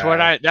 that's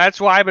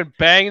why I've been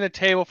banging the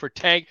table for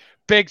Tank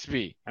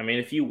Bigsby. I mean,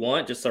 if you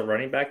want just a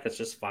running back, that's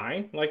just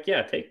fine. Like,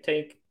 yeah,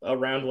 take a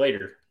round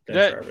later than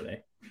That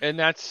Charbonnet. and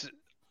that's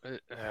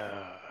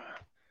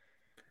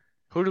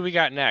who do we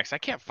got next? I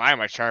can't find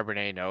my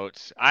Charbonnet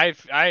notes. I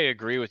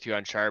agree with you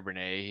on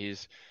Charbonnet.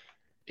 He's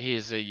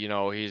a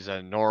he's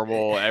a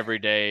normal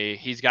everyday.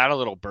 He's got a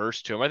little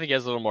burst to him. I think he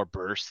has a little more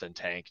burst than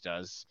Tank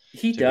does,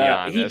 He to be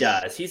does. He honest.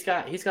 does. He's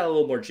got a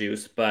little more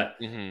juice, but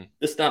Hmm.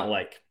 it's not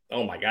like,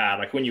 oh my god.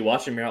 Like when you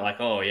watch him, you're not like,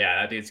 oh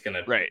yeah, that dude's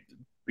gonna Right,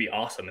 be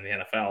awesome in the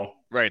NFL.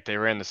 right. They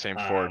ran the same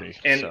 40,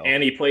 so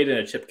And he played in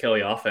a Chip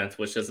Kelly offense,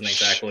 which isn't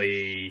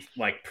exactly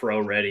like pro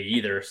ready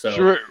either. So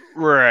sure,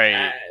 right.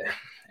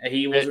 uh,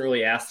 he It, wasn't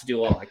really asked to do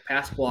a lot like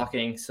pass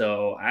blocking.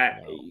 So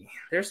no.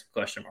 there's some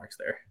question marks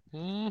there.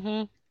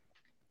 Hmm.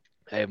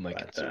 I have my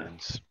But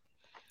concerns.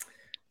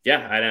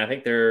 yeah, I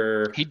think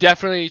they're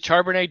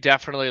Charbonnet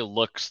definitely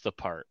looks the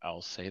part.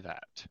 I'll say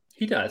that.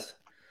 he does.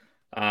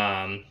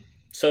 Um,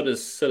 so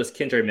does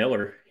Kendra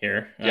Miller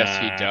here. Yes,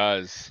 he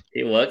does.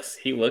 He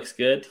looks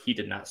good. He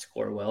did not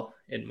score well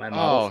in my Oh,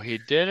 models. he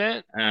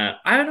didn't? I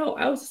don't know.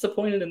 I was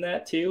disappointed in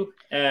that too.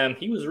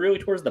 He was really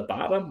towards the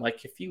bottom.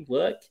 Like if you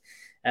look,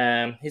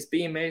 his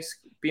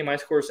BMI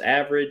scores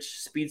average,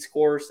 speed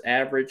scores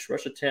average,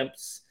 rush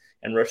attempts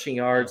and rushing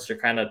Oh, yards are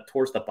kind of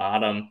towards the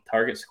bottom.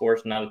 Target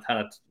scores not a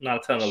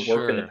ton of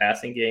work in the sure.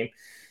 passing game.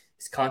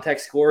 His contact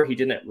score, he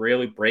didn't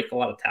really break a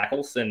lot of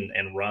tackles and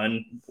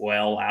run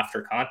well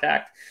after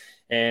contact.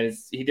 And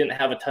he didn't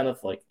have a ton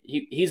of like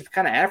he's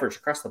kind of average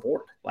across the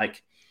board.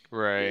 Like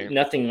Right.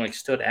 nothing like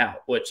stood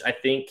out, which I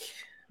think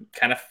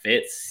kind of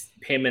fits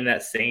him in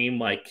that same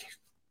like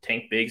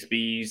Tank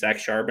Bigsby, Zach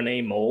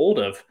Charbonnet mold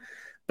of.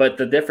 But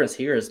the difference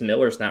here is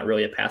Miller's not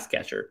really a pass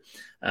catcher,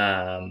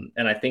 and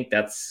I think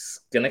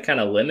that's going to kind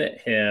of limit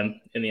him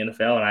in the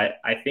NFL. And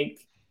I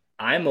think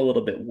I'm a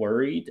little bit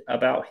worried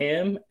about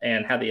him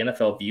and how the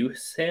NFL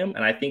views him,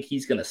 and I think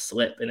he's going to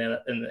slip in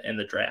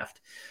the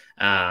draft.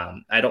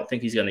 I don't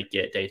think he's going to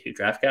get day 2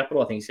 draft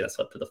capital. I think he's going to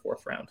slip to the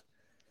 4th round,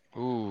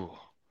 Ooh.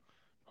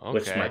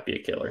 which Okay. might be a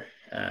killer.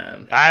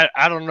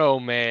 I don't know,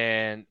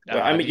 man. But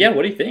I mean, yeah.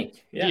 What do you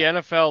think? The Yeah,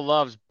 NFL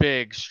loves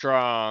big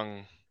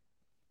strong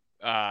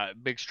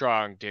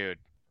dude.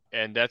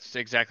 And that's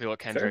exactly what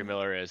Kendra fair.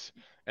 Miller is.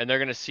 And they're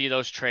gonna see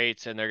those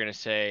traits and they're gonna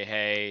say,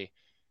 hey,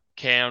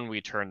 can we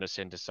turn this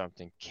into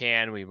something?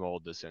 Can we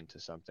mold this into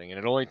something? And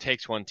it only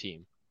takes one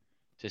team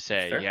to That's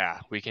say, fair. yeah,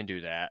 we can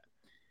do that.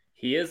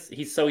 He's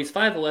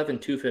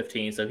 5'11",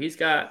 215, so he's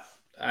got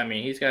a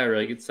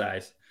really good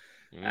size.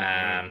 Hmm.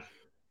 Um,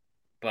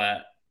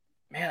 but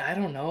man, I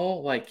don't know.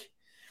 Like,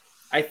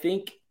 I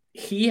think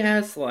he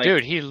has Dude,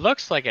 like he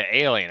looks like an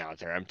alien out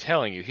there. I'm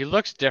telling you, he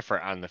looks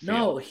different on the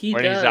no, field he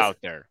when he's does, out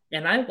there.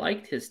 and I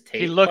liked his He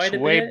tape looks quite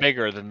a way bit.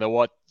 bigger than the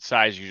what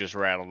size you just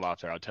rattled off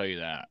there. I'll tell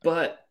you that.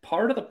 But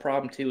part of the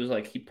problem too is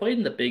like he played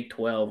in the Big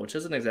 12, which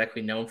isn't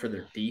exactly known for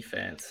their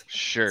defense.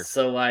 Sure.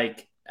 So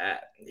like,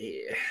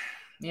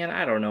 man,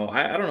 I don't know.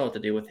 I don't know what to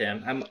do with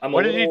him. I'm a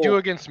What did he do little.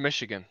 against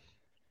Michigan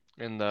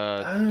in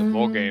the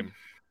bowl Um, game?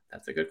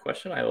 that's a good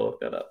question. I will look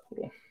that up.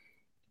 Hold on.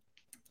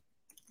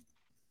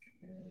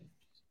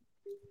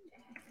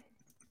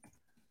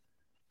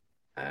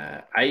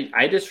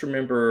 I just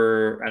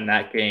remember in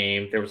that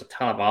game there was a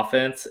ton of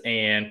offense,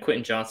 and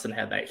Quentin Johnson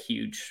had that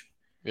huge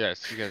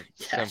Yes, you got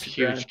some catch and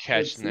run. huge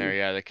catch in there.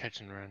 Yeah, the catch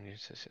and run.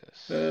 Yes, yes,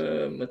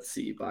 yes. Let's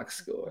see, box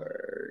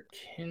score.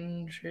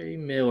 Kendra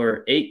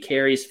Miller, 8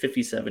 carries,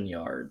 57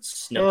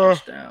 yards, no Uh,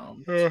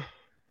 touchdowns, uh,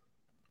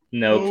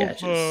 no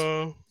catches.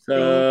 no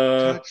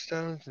So,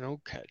 touchdowns, no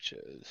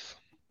catches.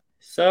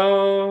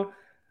 so,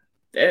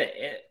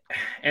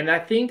 and I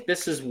think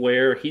this is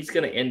where he's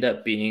going to end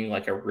up being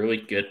like a really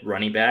good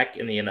running back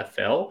in the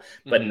NFL,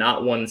 but Hmm.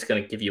 not one that's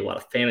going to give you a lot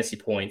of fantasy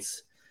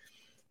points.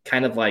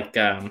 Kind of like,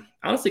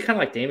 honestly, kind of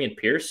like Damian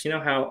Pierce. You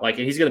know how like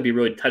he's going to be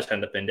really touchdown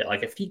dependent.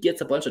 Like if he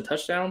gets a bunch of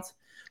touchdowns,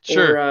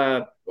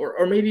 Sure.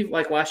 Or maybe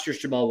like last year's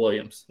Jamal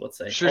Williams, let's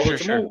say. Sure, Although sure,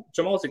 sure.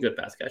 Jamal's a good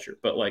pass catcher,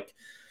 but like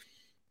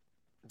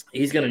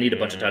he's going to need a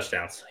bunch of Mm,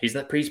 touchdowns. He's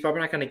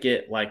probably not going to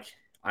get like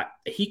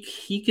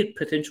he could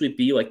potentially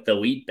be like the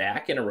lead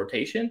back in a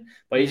rotation,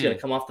 but he's going mm-hmm.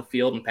 to come off the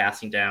field and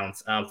passing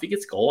downs. If he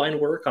gets goal line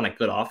work on a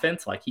good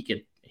offense, like he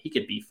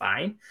could be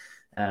fine.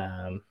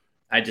 I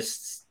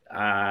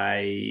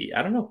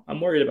don't know.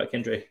 I'm worried about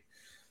Kendra,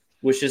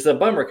 which is a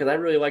bummer because I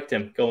really liked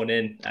him going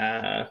in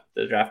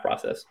the draft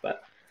process.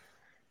 But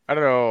I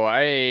don't know.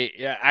 I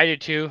do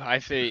too. I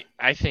think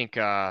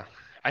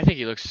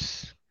he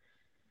looks.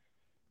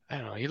 I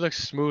don't know. He looks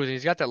smooth.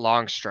 He's got that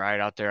long stride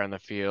out there on the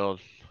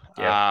field.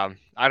 yeah,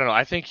 I don't know.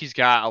 I think he's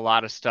got a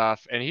lot of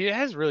stuff, and he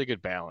has really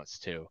good balance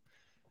too.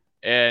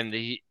 And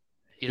he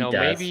does.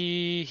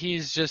 maybe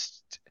he's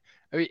just.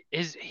 I mean,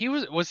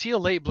 was he a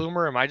late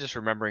bloomer? Or am I just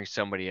remembering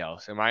somebody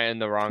else? Am I in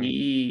the wrong?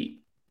 He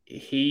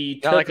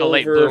Not like took a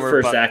late over bloomer,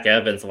 for but Zach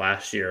Evans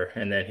last year,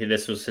 and then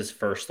this was his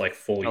first like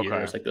full year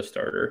okay. as like the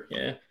starter.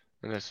 Yeah,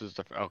 And this is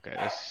the okay.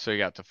 So you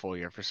got the full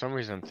year. For some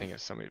reason, I'm thinking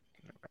somebody.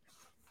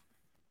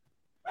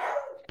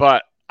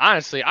 But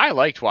honestly, I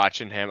liked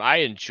watching him. I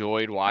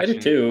enjoyed I did watching.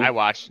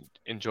 too.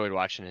 Enjoyed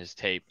watching his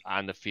tape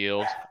on the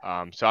field. So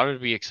I'm gonna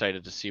be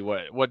excited to see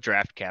what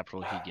draft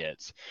capital he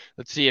gets.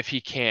 Let's see if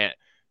he can't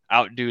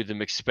outdo the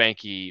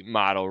McSpanky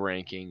model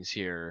rankings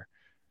here.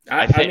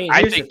 I mean, I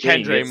here's the think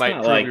thing: Kendre it's might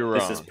not prove you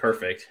like this is wrong.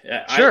 perfect.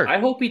 Sure, I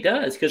hope he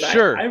does because I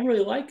sure,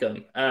 really like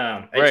him.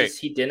 I right. just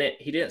he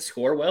didn't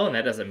score well, and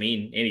that doesn't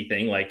mean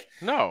anything. Like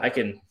No,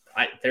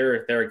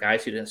 there are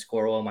guys who didn't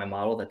score well in my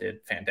model that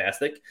did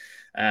fantastic,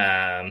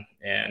 and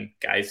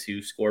guys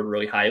who scored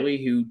really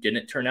highly who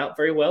didn't turn out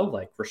very well.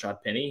 Like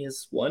Rashad Penny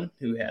is one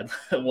who had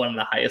one of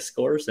the highest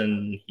scores,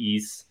 and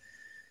he's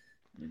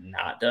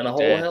not done a whole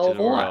dead hell to of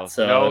a the lot. world. No,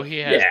 So he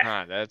has yeah.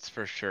 not. That's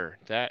for sure.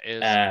 That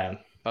is Um,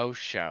 faux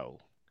show.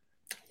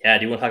 yeah,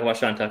 do you want to talk about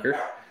Sean Tucker?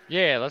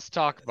 Yeah, let's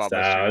talk about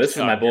Mr. So this is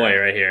my boy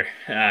Tucker. right here.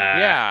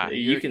 Yeah,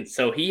 You can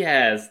so he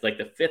has like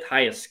the fifth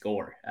highest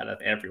score out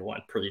of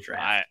everyone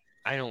pre-draft,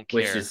 I I don't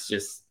which care is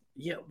just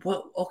yeah.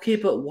 Well, okay,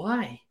 but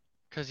why?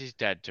 because he's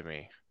dead to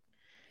me.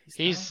 He's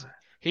not. He's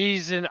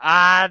he's an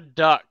odd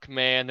duck,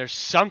 man. There's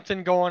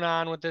something going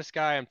on with this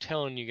guy. I'm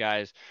telling you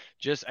guys.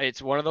 Just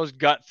it's one of those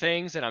gut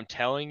things, and I'm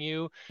telling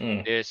you,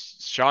 Mm.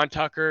 it's Sean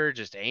Tucker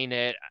just ain't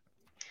it.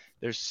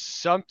 There's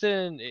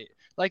something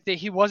like that.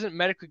 He wasn't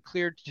medically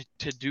cleared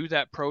to do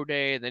that pro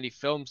day, and then he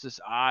films this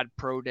odd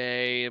pro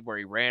day where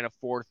he ran a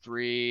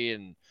 4.3,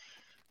 and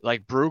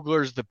like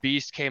Brugler's the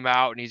beast came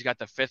out, and he's got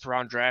the fifth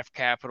round draft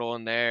capital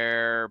in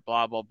there.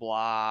 Blah blah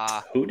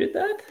blah. Who did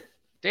that?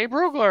 Dave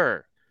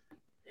Brugler.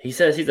 He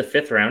says he's a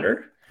fifth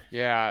rounder.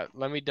 Yeah,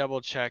 let me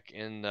double check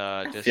in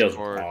the That feels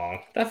Discord. wrong.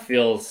 That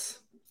feels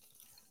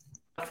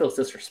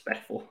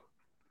disrespectful.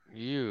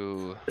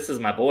 You. This is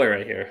my boy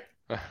right here.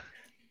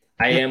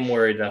 I am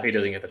worried that he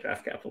doesn't get the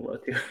draft capital though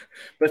too.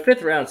 But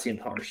fifth round seemed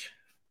harsh.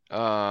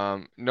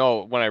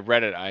 No, when I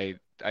read it,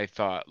 I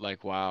thought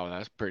like, wow,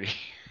 that's pretty.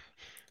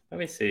 Let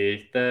me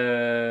see.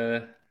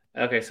 So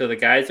the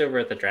guys over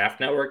at the Draft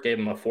Network gave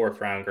him a fourth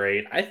round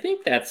grade. I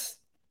think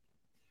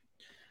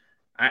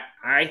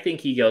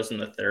he goes in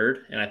the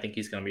third, and I think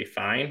he's going to be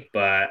fine.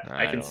 But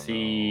I I can don't know.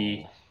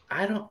 see.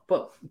 I don't.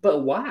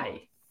 But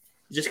why?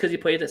 Just because he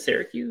played at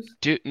Syracuse?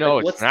 Dude, Like, no,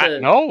 it's what's not. the?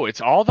 No, it's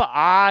all the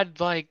odd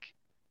like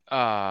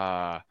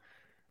uh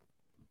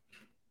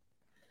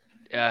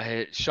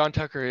Sean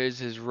Tucker is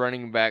his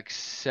running back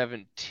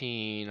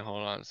 17.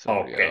 Hold on,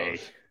 somebody Okay,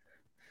 else.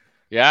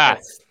 Yeah,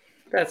 that's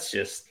that's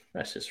just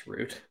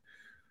rude.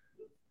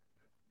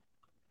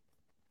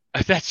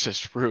 that's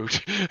just rude.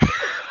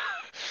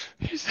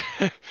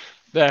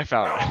 That I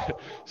found it.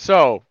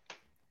 So,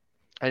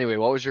 anyway,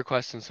 what was your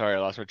question? Sorry, I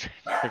lost my train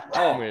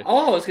of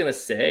All I was gonna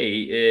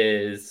say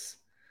is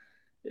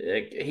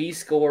like, he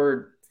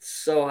scored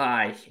so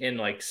high, and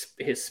like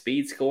his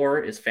speed score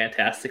is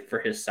fantastic for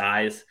his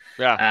size.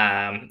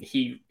 Yeah.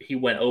 He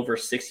went over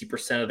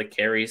 60% of the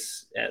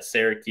carries at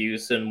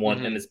Syracuse and won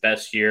in Mm-hmm. his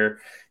best year.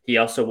 He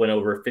also went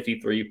over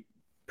 53%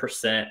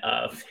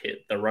 of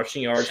the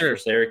rushing yards for Sure.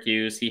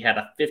 Syracuse. He had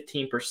a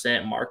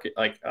 15% market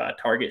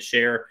target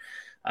share.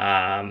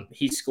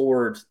 He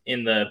scored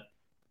in the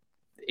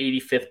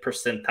 85th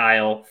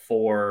percentile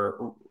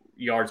for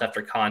yards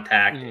after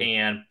contact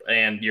Mm-hmm.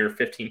 and your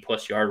 15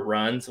 plus yard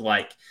runs.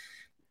 Like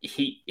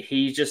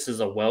he just is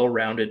a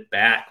well-rounded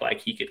back.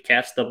 Like he could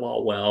catch the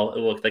ball well. It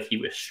looked like he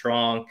was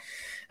strong.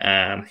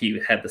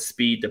 He had the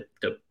speed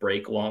to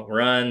break long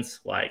runs.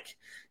 Like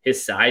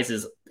his size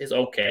is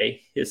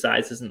okay. His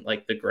size isn't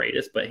like the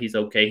greatest, but he's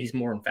okay. He's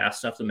more than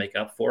fast enough to make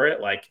up for it.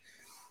 Like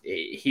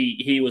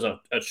he was a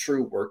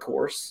true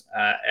workhorse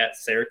at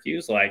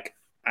Syracuse. Like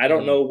I don't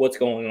Mm-hmm. know what's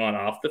going on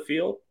off the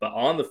field, but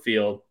on the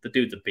field, the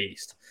dude's a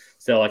beast.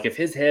 So like if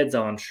his head's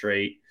on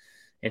straight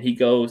and he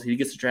gets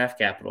the draft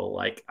capital,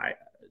 like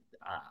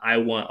I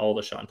want all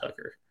the Sean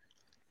Tucker.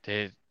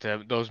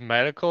 Those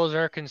medicals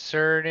are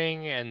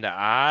concerning, and the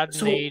odd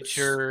So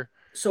nature.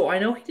 so I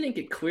know he didn't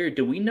get cleared.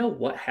 Do we know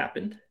what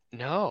happened?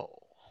 No,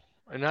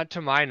 not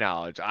to my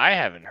knowledge. I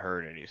haven't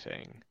heard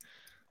anything.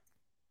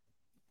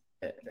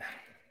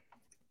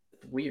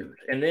 weird.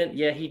 And then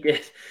yeah, he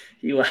did.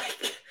 He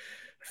like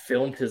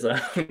filmed his own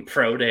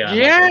pro day on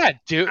like Yeah, a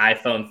dude.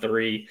 iPhone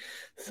 3.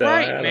 So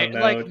Right, I man. don't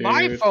Like know,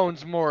 my dude.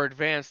 phone's more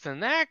advanced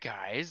than that,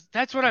 guys.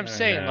 That's what I'm I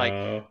saying. Like,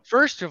 know.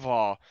 first of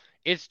all,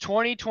 it's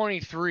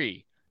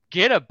 2023.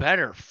 Get a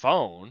better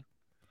phone.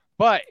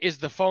 But is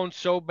the phone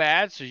so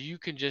bad so you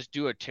can just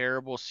do a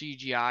terrible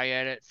CGI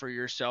edit for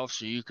yourself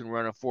so you can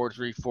run a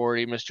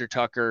 4340, Mr.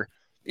 Tucker?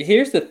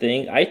 Here's the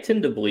thing. I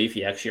tend to believe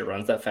he actually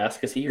runs that fast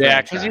because he Yeah,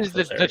 ran because track he's for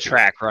the Syracuse.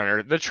 track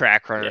runner. The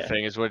track runner Yeah,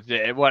 thing is what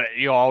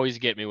you always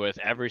get me with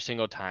every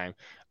single time.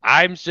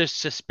 I'm just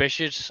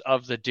suspicious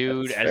of the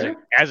dude that's as a fair.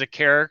 as a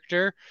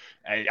character.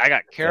 I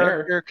got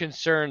Fair. character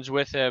concerns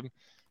with him.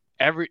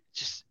 It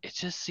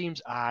just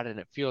seems odd and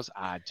it feels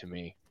odd to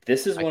me.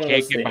 This is I one of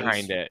can't those get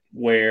behind things it.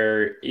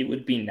 where it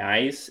would be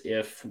nice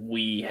if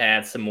we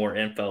had some more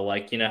info.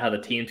 Like, you know how the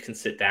teams can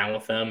sit down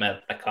with them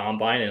at the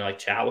combine and like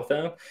chat with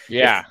them. If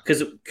Yeah,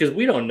 because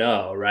we don't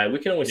know, right? We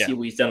can only yeah, see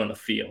what he's done on the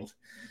field,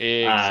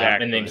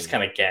 and then just exactly.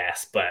 kind of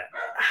guess. But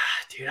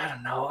dude, I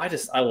don't know.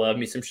 I love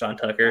me some Sean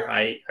Tucker.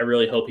 I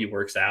really hope he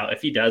works out.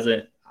 If he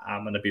doesn't,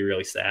 I'm gonna be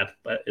really sad.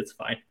 But it's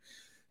fine.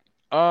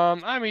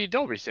 I mean,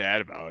 don't be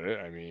sad about it.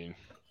 I mean,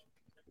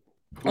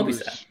 I'll be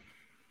sad. who's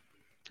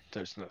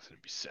there's nothing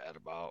to be sad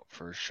about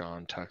for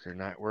Sean Tucker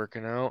not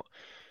working out.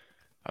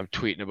 I'm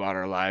tweeting about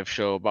our live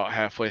show about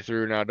halfway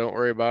through now. Don't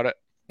worry about it.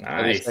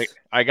 At least Nice.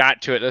 I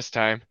got to it this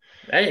time.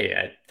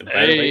 Hey,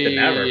 better late than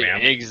never, Hey,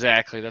 man.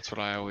 exactly. That's what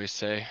I always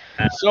say.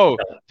 Uh, So,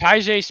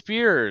 Tajay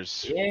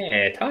Spears.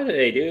 Yeah,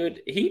 Tajay,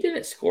 dude, he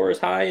didn't score as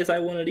high as I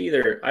wanted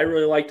either. I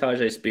really like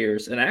Tajay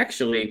Spears, and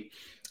actually,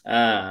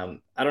 I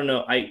don't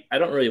know, I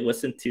don't really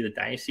listen to the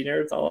Dynasty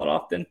Nerds all that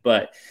often,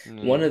 but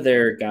one Hmm. of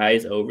their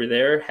guys over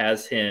there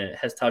has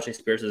Tajay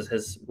Spears as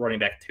his running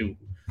back too.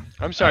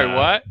 I'm sorry, Um,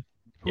 what?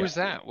 yeah, Who's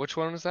that? Which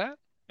one was that?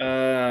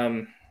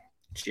 um,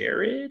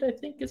 Jared, I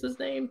think is his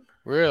name.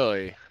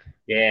 Really?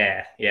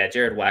 Yeah,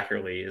 Jared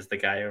Wackerly is the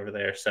guy over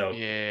there. So,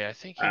 Yeah, I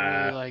think he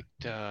really uh,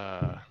 liked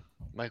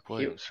Mike he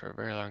Williams for a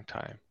very long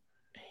time.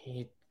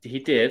 he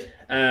did.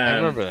 I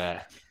remember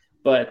that.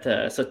 But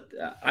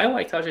I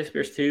like Tajay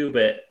Spears too,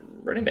 but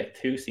running back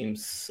two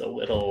seems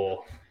a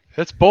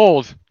That's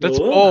bold. That's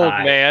little bold,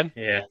 high. man.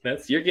 Yeah,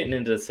 that's you're getting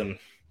into some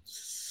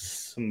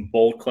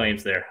bold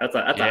claims there. That's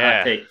a hot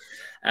Yeah. take.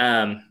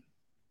 Um,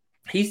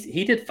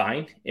 he did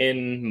fine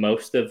in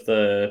most of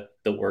the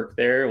work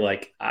there.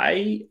 Like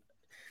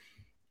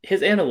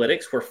his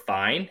analytics were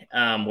fine.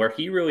 Where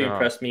he really Oh,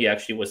 impressed me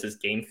actually was his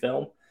game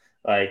film.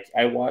 Like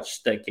I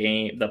watched that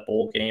game, the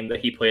bowl game that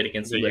he played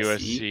against the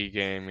USC, USC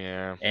game,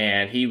 yeah.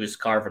 and he was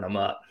carving them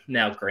up.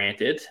 Now,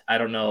 granted, I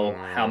don't know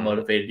how Mm,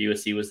 motivated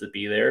USC was to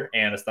be there,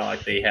 and it's not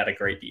like they had a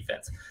great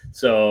defense.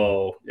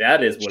 So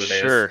that is what it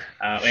is. sure.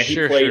 And he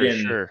Sure, played sure,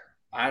 in sure.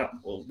 I don't.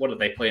 Well, what did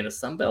they play in the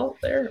Sun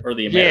Belt there or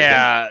the American?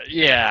 Yeah,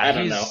 yeah. I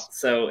don't know. He's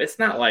So it's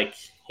not like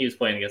he was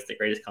playing against the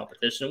greatest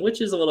competition,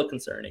 which is a little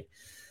concerning.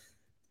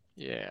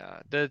 yeah,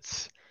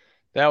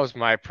 that was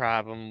my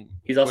problem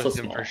He's also with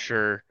him for small.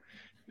 sure.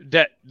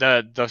 That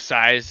the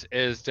size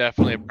is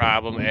definitely a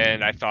problem,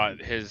 and I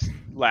thought his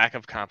lack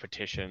of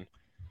competition.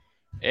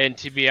 And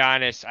to be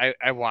honest,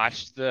 I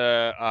watched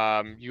the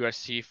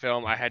USC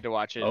film. Oh, I had to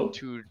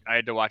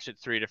watch it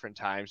 3 different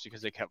times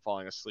because they kept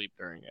falling asleep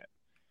during it.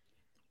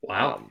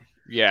 wow,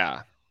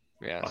 Yeah,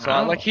 yeah. So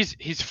like wow.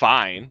 he's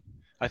fine.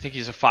 I think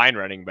he's a fine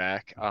running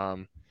back.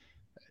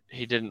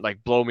 He didn't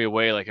like blow me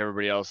away like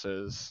everybody else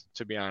is.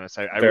 To be honest,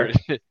 I really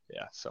Fair.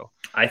 yeah. So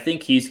I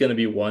think he's going to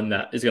be one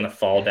that is going to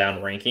fall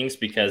down rankings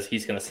because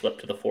he's going to slip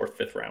to the fourth,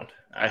 fifth round.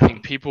 I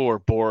think people were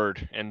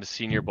bored and the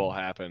Senior Bowl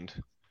happened.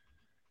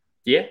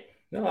 Yeah,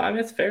 no, I mean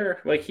it's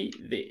fair. Like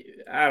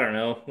I don't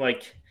know.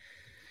 Like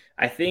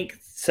I think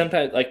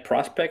sometimes like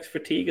prospect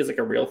fatigue is like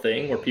a real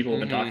thing where people have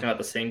been Hmm. talking about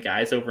the same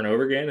guys over and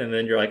over again, and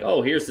then you're like,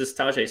 oh, here's this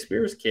Tajay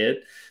Spears kid.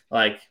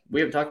 Like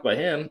we haven't talked about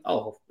him.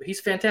 Oh, he's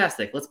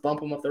fantastic. Let's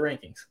bump him up the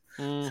rankings.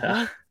 So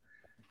Hmm.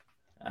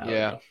 I don't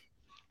Yeah. know.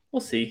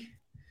 We'll see.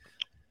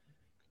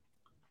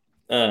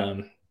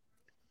 Um,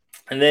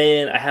 And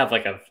then I have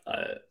like a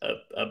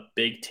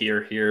big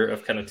tier here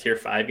of kind of tier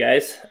five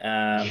guys.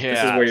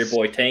 This is where your Yes.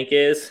 boy Tank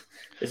is.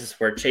 This is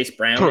where Chase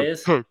Brown Turk,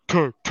 is. Turk,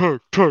 Turk,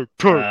 Turk, Turk,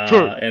 Turk,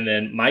 Turk. And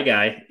then my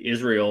guy,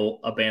 Israel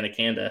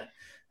Abanikanda.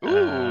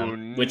 Ooh,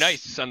 Which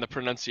nice on the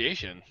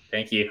pronunciation.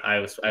 thank you.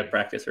 I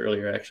practiced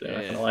earlier actually, I'm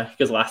not Yeah. gonna lie.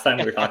 Because last time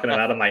we were talking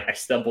about him, I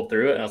stumbled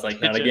through it and I was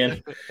like, not Did you?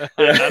 again.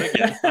 Not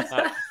again.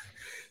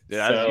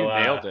 Yeah, So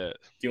you nailed it.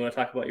 do you want to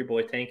talk about your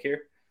boy Tank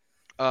here?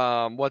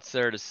 What's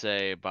there to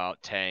say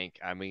about Tank?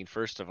 I mean,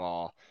 first of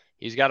all,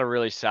 he's got a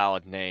really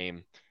solid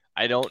name.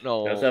 I don't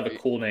He does know. have a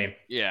cool name.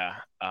 Yeah.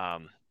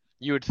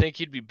 You would think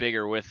he'd be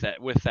bigger with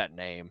that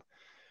name,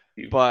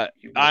 You but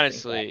you would think that.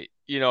 honestly,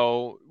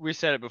 we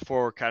said it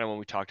before, kind of when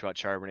we talked about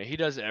Charbonnet. He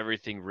does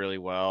everything really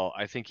well.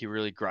 I think he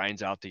really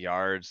grinds out the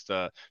yards,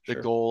 the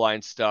Sure. goal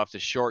line stuff, the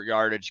short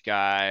yardage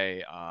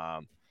guy.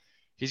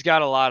 He's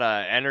got a lot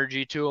of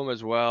energy to him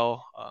as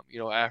well.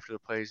 After the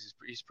plays,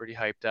 he's pretty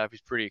hyped up.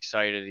 He's pretty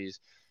excited.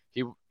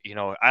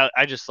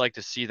 I just like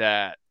to see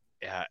that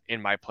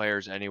in my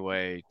players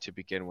anyway to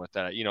begin with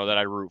that that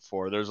I root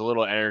for. There's a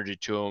little energy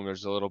to them.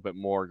 There's a little bit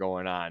more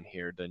going on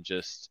here than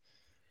just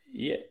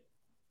Yeah,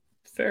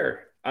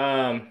 fair.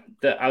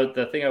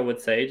 The thing I would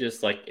say,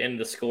 just like in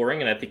the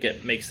scoring, and I think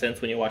it makes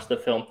sense when you watch the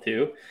film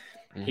too.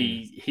 Mhm.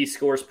 He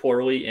scores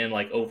poorly in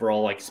like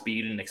overall like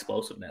speed and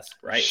explosiveness,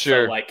 right? So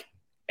Sure. like,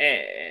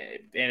 and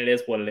it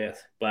is what it is.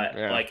 But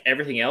Yeah. like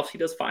everything else, he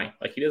does fine.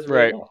 Like he does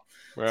really Right. well.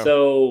 Yeah.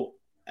 So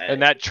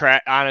And that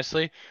track,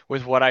 honestly,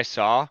 with what I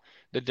saw,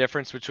 the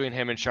difference between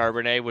him and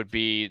Charbonnet would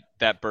be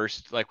that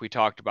burst, like we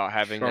talked about,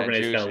 having that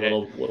Charbonnet's got juice,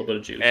 a little bit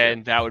of juice, yeah.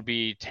 and that would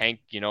be Tank,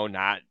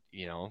 not,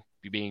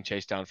 being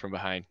chased down from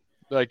behind,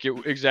 like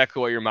exactly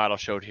what your model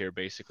showed here,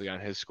 basically on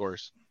his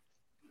scores.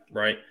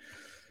 Right.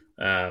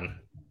 Um,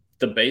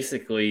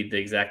 basically the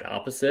exact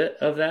opposite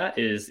of that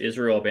is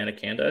Israel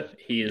Abanikanda.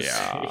 He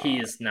Yeah.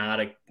 is not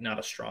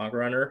a strong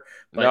runner,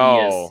 but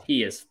No,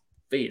 he is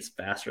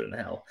faster than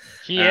hell.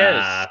 he is.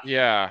 Uh,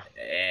 Yeah.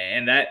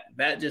 and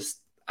that just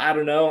I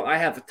don't know. I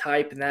have a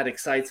type and that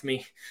excites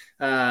me.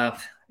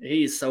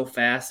 He's so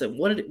fast. And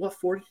what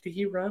 40 did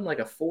he run? Like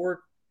a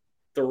 4.3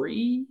 the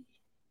other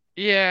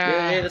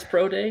Yeah. day, this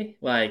pro day?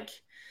 Like,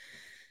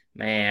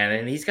 man,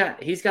 and he's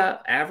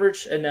got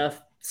average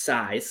enough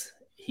size.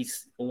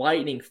 He's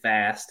lightning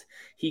fast.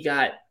 He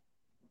got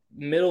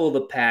middle of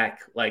the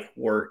pack like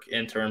work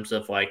in terms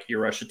of like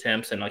your rush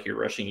attempts and like your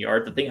rushing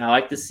yard. The thing I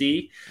like to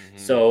see. Hmm.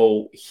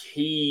 So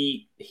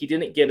he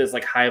didn't get as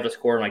like high of a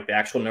score in like the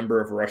actual number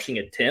of rushing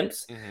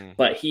attempts, Hmm.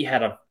 but he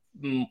had a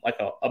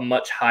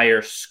much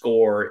higher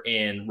score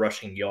in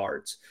rushing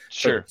yards for the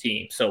Sure.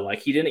 team. So like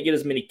he didn't get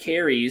as many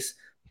carries,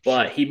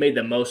 but Sure. he made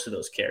the most of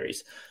those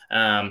carries.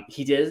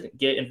 He didn't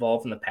get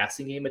involved in the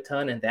passing game a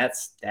ton, and that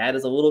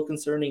is a little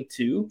concerning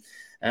too.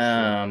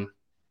 Sure.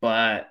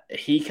 But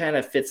he kind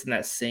of fits in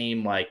that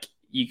same like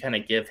you kind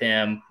of give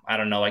him I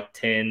don't know like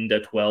 10 to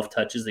 12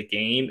 touches a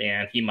game,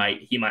 and he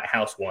might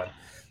house one.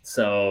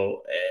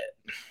 So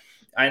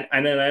I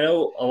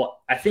know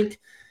I think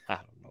I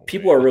don't know,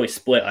 people are man. really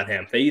split on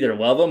him. They either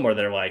love him or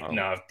they're like, Oh.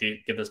 no,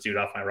 dude, get this dude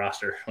off my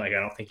roster. Like I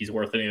don't think he's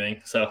worth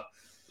anything. So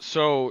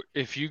So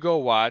if you go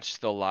watch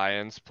the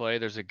Lions play,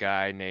 there's a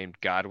guy named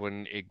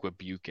Godwin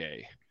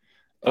Igwebuike,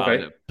 okay.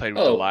 that played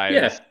with the Oh yeah,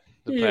 Lions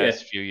the yeah.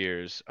 past few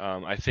years.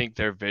 I think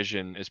their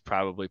vision is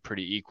probably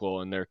pretty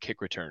equal, and they're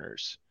kick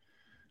returners.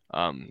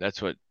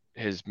 That's what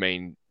his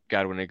main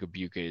Godwin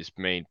Igwebuike's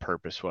main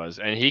purpose was,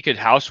 and he could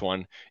house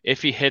one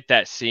if he hit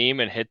that seam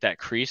and hit that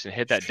crease and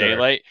hit that Sure,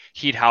 daylight.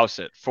 He'd house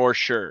it for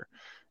sure.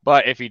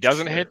 But if he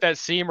doesn't hit sure. that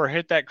seam or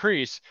hit that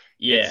crease,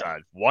 it's Yeah, a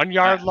 1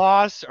 yard I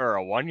loss or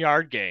a 1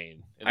 yard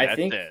gain, and I that's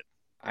think it.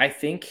 I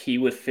think he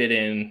would fit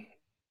in.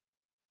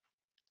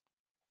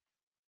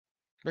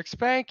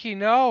 McSpanky,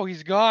 no,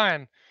 he's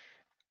gone.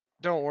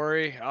 Don't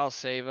worry, I'll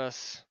save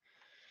us.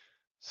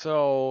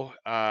 So,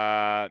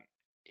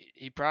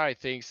 he probably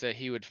thinks that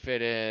he would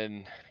fit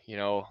you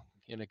know,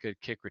 in a good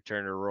kick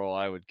returner role,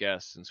 I would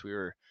guess, since we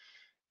were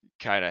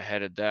kind of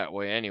headed that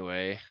way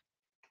anyway.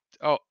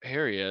 Oh,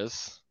 here he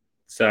is.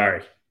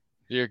 Sorry,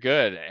 You're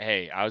good.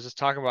 Hey, I was just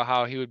talking about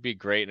how he would be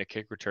great in a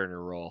kick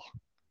returner role.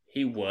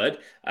 he would.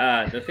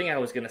 The thing I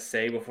was gonna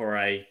say before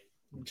I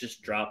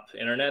just dropped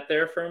internet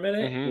there for a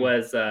minute Mm-hmm.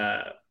 was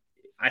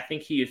I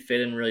think he would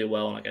fit in really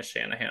well in like a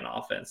Shanahan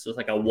offense. So it's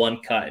like a one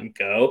cut and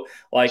go,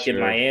 like in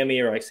Sure. Miami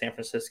or like San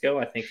Francisco.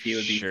 I think he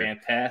would be Sure.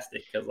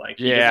 fantastic because like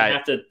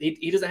Yeah.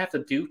 he doesn't have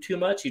to do too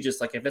much. He just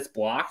like if it's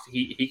blocked,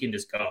 he can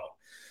just go.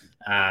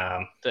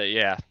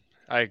 Yeah.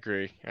 I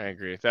agree. I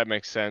agree. That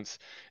makes sense.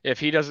 If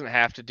he doesn't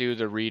have to do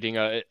the reading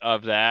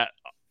of that,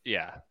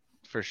 yeah,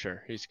 for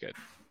sure, he's good.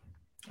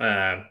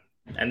 Um,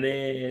 and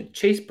then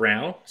Chase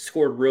Brown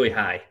scored really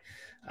high,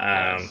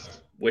 Nice.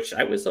 which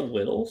I was a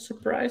little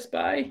surprised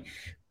by.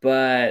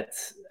 But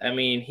I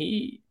mean,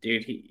 he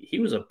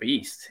was a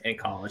beast in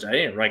college. I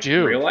didn't like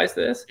Dude. realize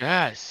this,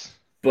 Yes.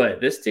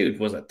 but this dude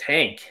was a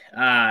tank.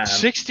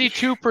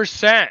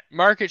 62%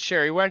 market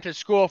share. He went to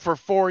school for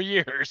 4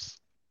 years.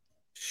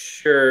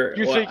 Sure.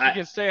 You Well, think he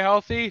can stay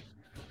healthy?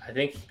 I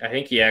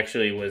think he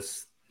actually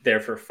was there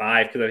for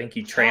 5 because I think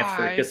he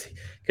transferred 5?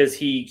 because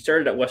he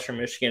started at Western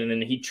Michigan and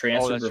then he Oh,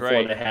 transferred that's before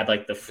right. they had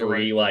like the You're right.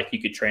 free like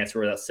you could transfer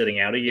without sitting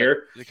out a Yep.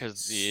 year.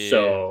 Because yeah.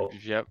 So,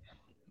 Yep.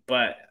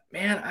 but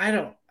man, I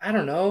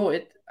don't know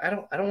it. I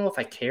don't know if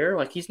I care.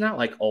 Like he's not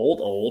like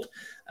old,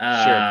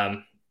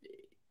 Sure.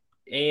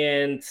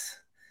 and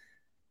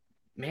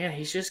man,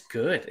 he's just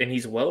good and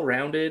he's well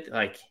rounded.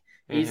 Like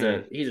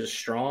Mm-hmm. he's a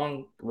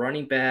strong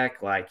running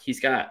back. Like he's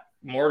got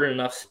more than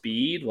enough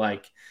speed.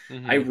 Like I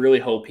Mm-hmm. really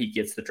hope he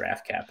gets the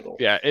draft capital.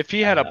 Yeah. If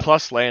he had a Uh,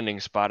 plus landing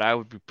spot, I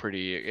would be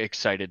pretty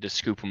excited to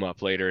scoop him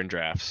up later in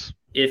drafts.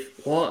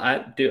 if well, I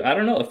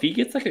don't know if he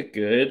gets like a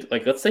good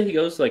like let's say he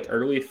goes like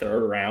early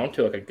third round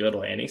to like a good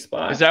landing Is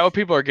spot. that what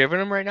people are giving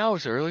him right now?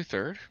 Is early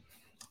third?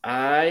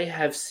 I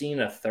have seen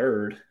a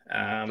third.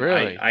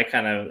 Really? I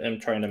kind of am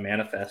trying to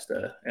manifest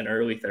an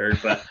early third,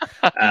 but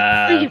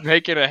You're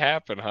making it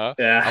happen, huh?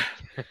 yeah,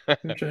 I'll-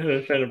 I'm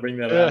trying to bring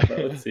that up. But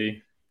let's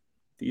see.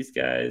 These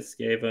guys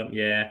gave him,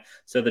 yeah.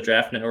 So the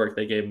Draft Network,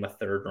 they gave him a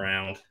third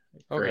round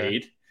Okay.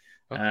 grade.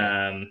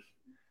 Okay.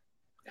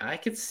 I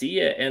could see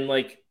it, and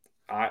like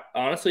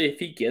honestly, if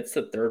he gets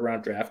the third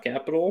round draft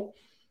capital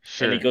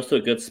and he Sure. goes to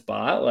a good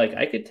spot, like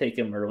I could take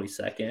him early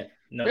second,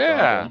 no Yeah.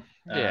 problem.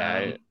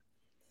 Yeah.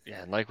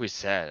 Yeah. And like we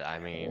said, I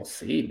mean, We'll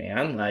see,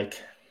 man. Like,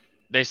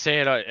 they say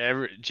it.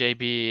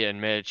 JB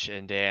and Mitch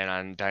and Dan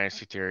on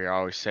Dynasty Theory are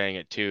always saying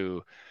it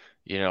too.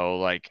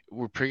 Like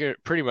we're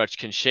pretty much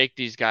can shake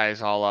these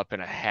guys all up in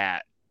a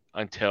hat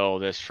until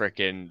this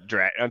freaking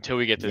draft, until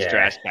we get this yeah,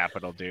 draft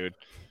capital, dude.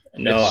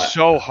 It's no,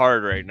 so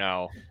hard right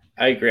now.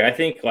 I agree. I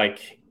think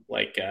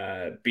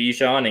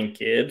Bijan and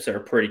Gibbs are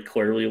pretty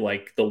clearly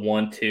like the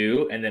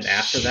 1-2, and then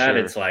after that, Sure.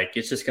 it's like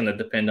it's just going to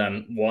depend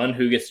on one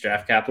who gets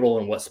draft capital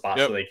and what spots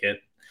Yep. do they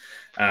get.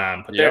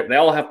 But Yep. they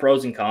all have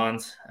pros and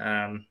cons.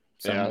 Some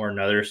Yeah. more than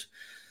others.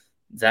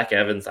 Zach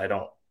Evans, I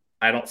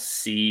don't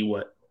see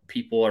what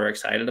people are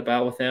excited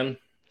about with him.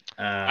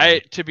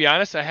 To be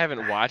honest, I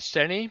haven't watched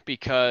any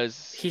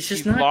because He's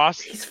just not.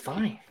 He's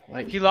fine.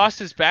 Like, he lost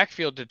his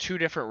backfield to two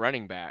different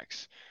running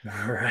backs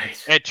right.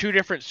 at two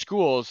different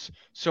schools,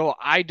 so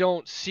I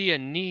don't see a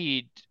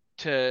need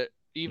to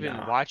even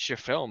No, watch your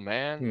film,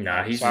 man. no,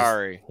 I'm he's just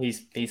sorry.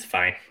 he's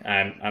fine.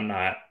 I'm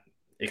not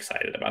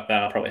excited about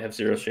that. I'll probably have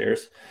 0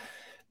 shares.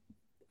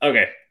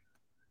 Okay,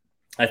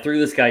 I threw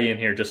this guy in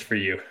here just for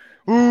you.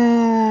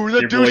 Ooh,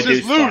 the Your boy deuce is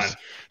Deuce loose. Vaughn.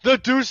 The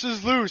deuce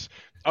is loose.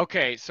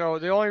 Okay, so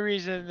the only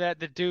reason that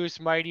the deuce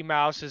Mighty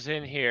Mouse is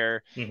in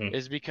here Mm-hmm.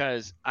 is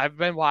because I've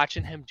been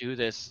watching him do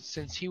this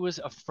since he was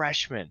a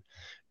freshman.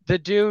 The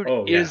dude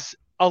Oh yeah, is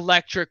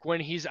electric when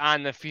he's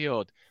on the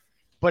field,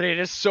 but it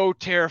is so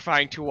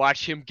terrifying to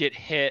watch him get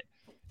hit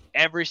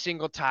every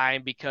single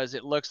time because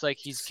it looks like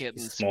he's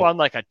getting he's spun small.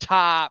 like a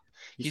top.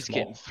 He's He's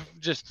getting small.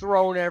 just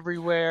thrown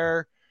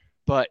everywhere,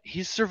 but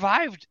he's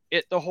survived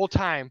it the whole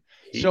time.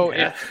 So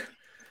Yeah.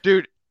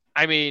 dude,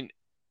 I mean,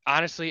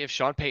 honestly, if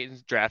Sean Payton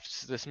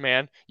drafts this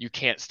man, you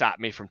can't stop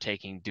me from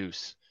taking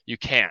Deuce. You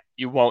can't.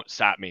 You won't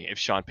stop me if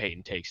Sean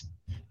Payton takes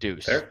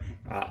Deuce. Fair.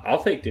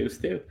 I'll take Deuce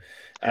too.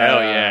 Hell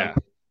yeah.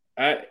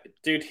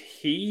 Dude,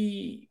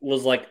 he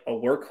was like a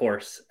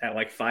workhorse at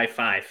like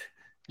 5'5",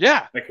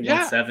 Yeah. like Yeah.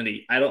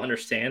 170. I don't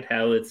understand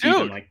how it's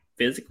even Dude, like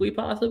physically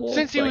possible,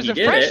 since he but was he a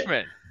did it.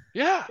 freshman.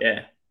 Yeah.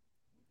 Yeah,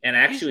 and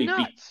He's actually,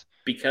 nuts.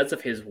 because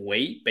of his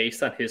weight,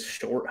 based on his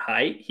short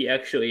height, he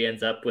actually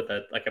ends up with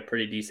a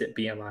pretty decent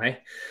BMI,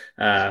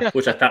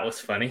 which I thought was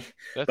funny.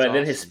 That's But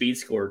then his awesome. speed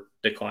score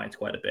declines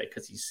quite a bit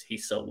because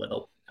he's so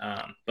little.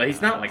 But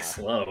he's not like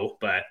slow.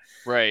 But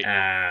Right.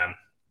 um,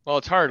 Well,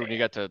 it's hard when you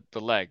got the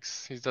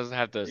legs. He doesn't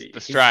have the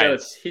he's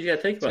strides. got to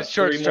take It's a about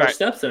short 3 more stride.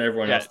 steps than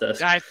everyone Yeah, else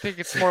does. I think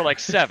it's more like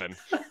 7,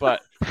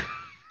 but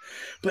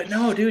But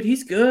no, dude,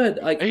 he's good.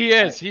 Like he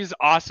is. He's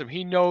awesome.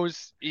 He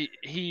knows.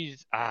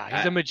 He's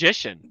a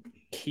magician.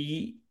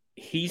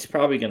 He's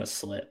probably gonna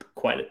slip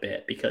quite a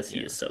bit because he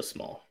Yeah. is so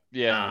small.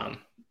 Yeah.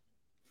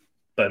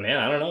 But man,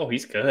 I don't know.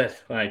 He's good.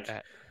 Like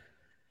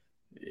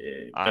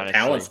the talent's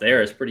Honestly,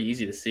 there. It's pretty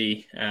easy to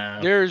see.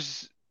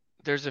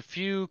 there's a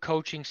few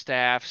coaching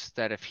staffs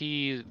that if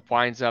he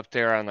winds up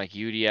there on like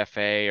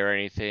UDFA or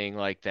anything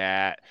like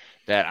that,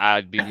 that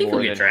I'd be I think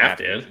more he'll get than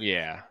happy. drafted.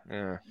 Yeah.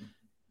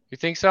 You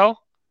think so?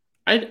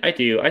 I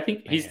do. I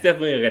think he's Man.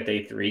 definitely like a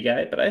day 3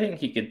 guy, but I think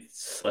he could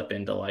slip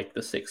into like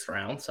the 6th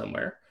round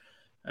somewhere.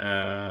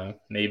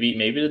 Maybe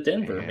to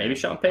Denver. Man, Maybe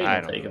Sean I Payton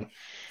will don't take know. him.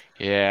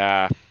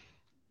 Yeah.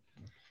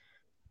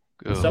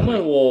 Someone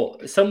Ooh.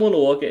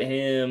 will look at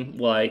him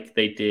like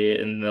they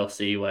did, and they'll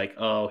see like,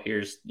 oh,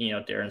 here's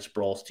Darren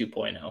Sproles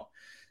 2.0.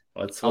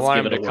 Let's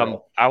give it a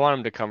whirl. I want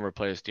him to come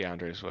replace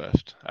DeAndre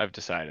Swift. I've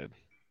decided.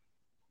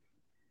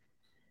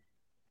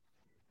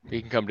 He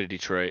can come to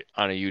Detroit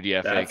on a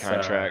UDFA That's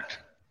contract.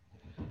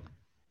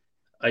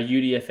 A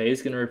UDFA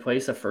is going to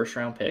replace a 1st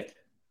round pick,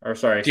 or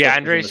sorry,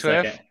 DeAndre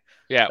Swift.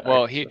 Yeah,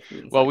 well,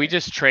 we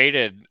just just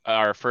traded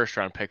our 1st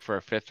round pick for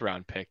a 5th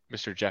round pick,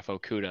 Mr. Jeff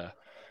Okudah.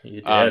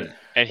 you did,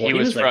 and he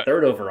was like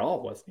 3rd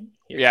overall, wasn't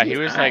he? He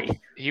was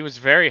he was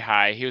very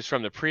high. He was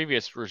from the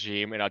previous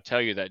regime, and I'll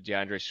tell you that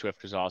DeAndre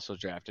Swift was also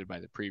drafted by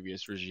the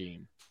previous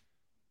regime.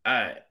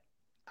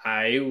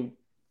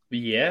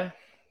 Yeah,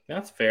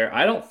 that's fair.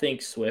 I don't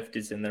think Swift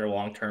is in their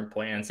long-term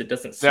plans. It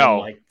doesn't seem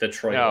like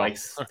Detroit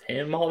likes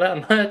him all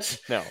that much.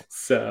 No.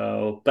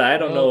 So, but I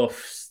don't know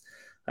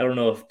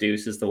if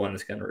Deuce is the one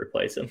that's going to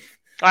replace him.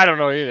 I don't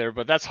know either,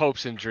 but that's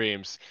hopes and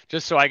dreams.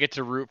 Just so I get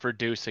to root for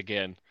Deuce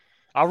again.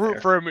 I'll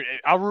root for him.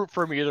 I'll root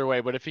for him either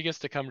way. But if he gets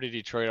to come to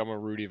Detroit, I'm gonna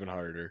root even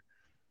harder.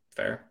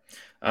 Fair.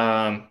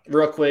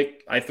 Real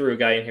quick, I threw a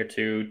guy in here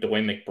too,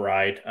 Dwayne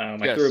McBride.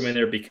 I threw him in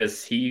there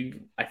because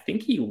I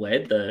think he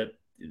led the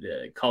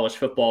college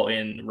football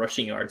in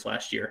rushing yards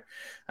last year,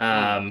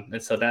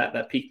 and so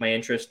that piqued my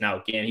interest.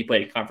 Now again, he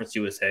played at Conference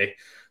USA,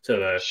 so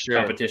the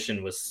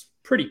competition was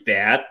pretty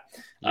bad.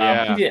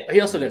 Yeah. He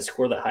also didn't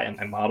score that high on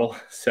my model,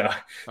 so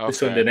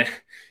this one didn't.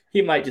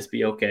 He might just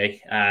be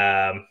okay.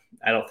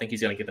 I don't think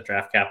he's going to get the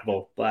draft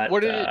capital, but what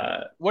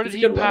did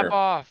he pop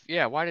off?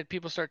 Yeah, why did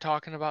people start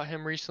talking about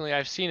him recently?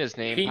 I've seen his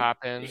name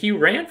pop in. He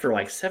ran for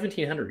like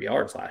 1,700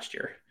 yards last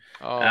year.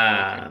 Oh,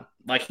 okay.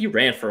 Like he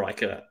ran for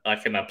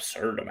an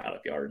absurd amount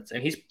of yards,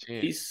 and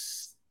Gee.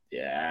 he's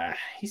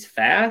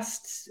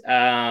fast.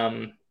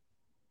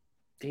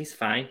 He's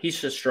fine. He's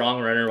just a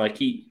strong runner. Like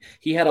he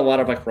had a lot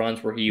of like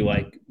runs where he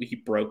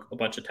broke a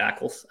bunch of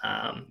tackles,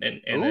 and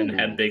then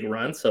had Ooh. big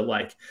runs. So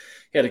like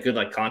he had a good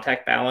like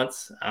contact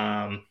balance.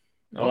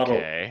 A lot of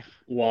Okay.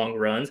 long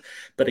runs,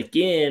 but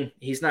again,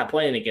 he's not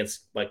playing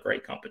against like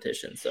great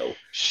competition. So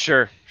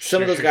Sure. some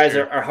Sure. of those Sure. guys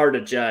Sure. are hard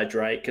to judge,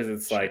 right? Because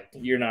it's Sure. like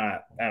you're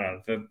not. I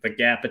don't know. The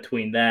gap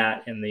between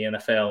that and the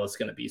NFL is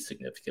going to be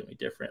significantly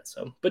different.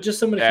 So, but just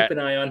someone to keep That. an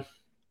eye on.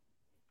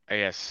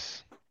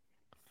 Yes.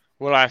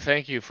 Well, I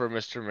thank you for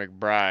Mr.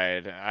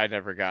 McBride. I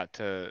never got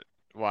to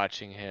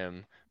watching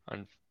him,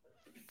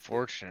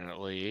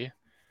 unfortunately.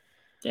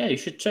 Yeah, you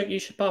should check. You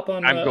should pop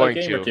on I'm a going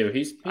game or to. two. I'm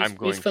He's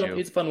going fun. to.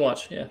 He's a fun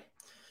watch. Yeah.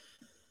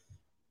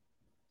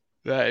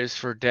 That is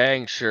for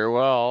dang sure.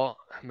 Well,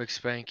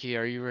 McSpanky,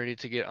 are you ready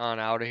to get on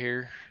out of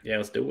here? Yeah,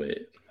 let's do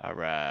it. All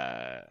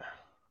right.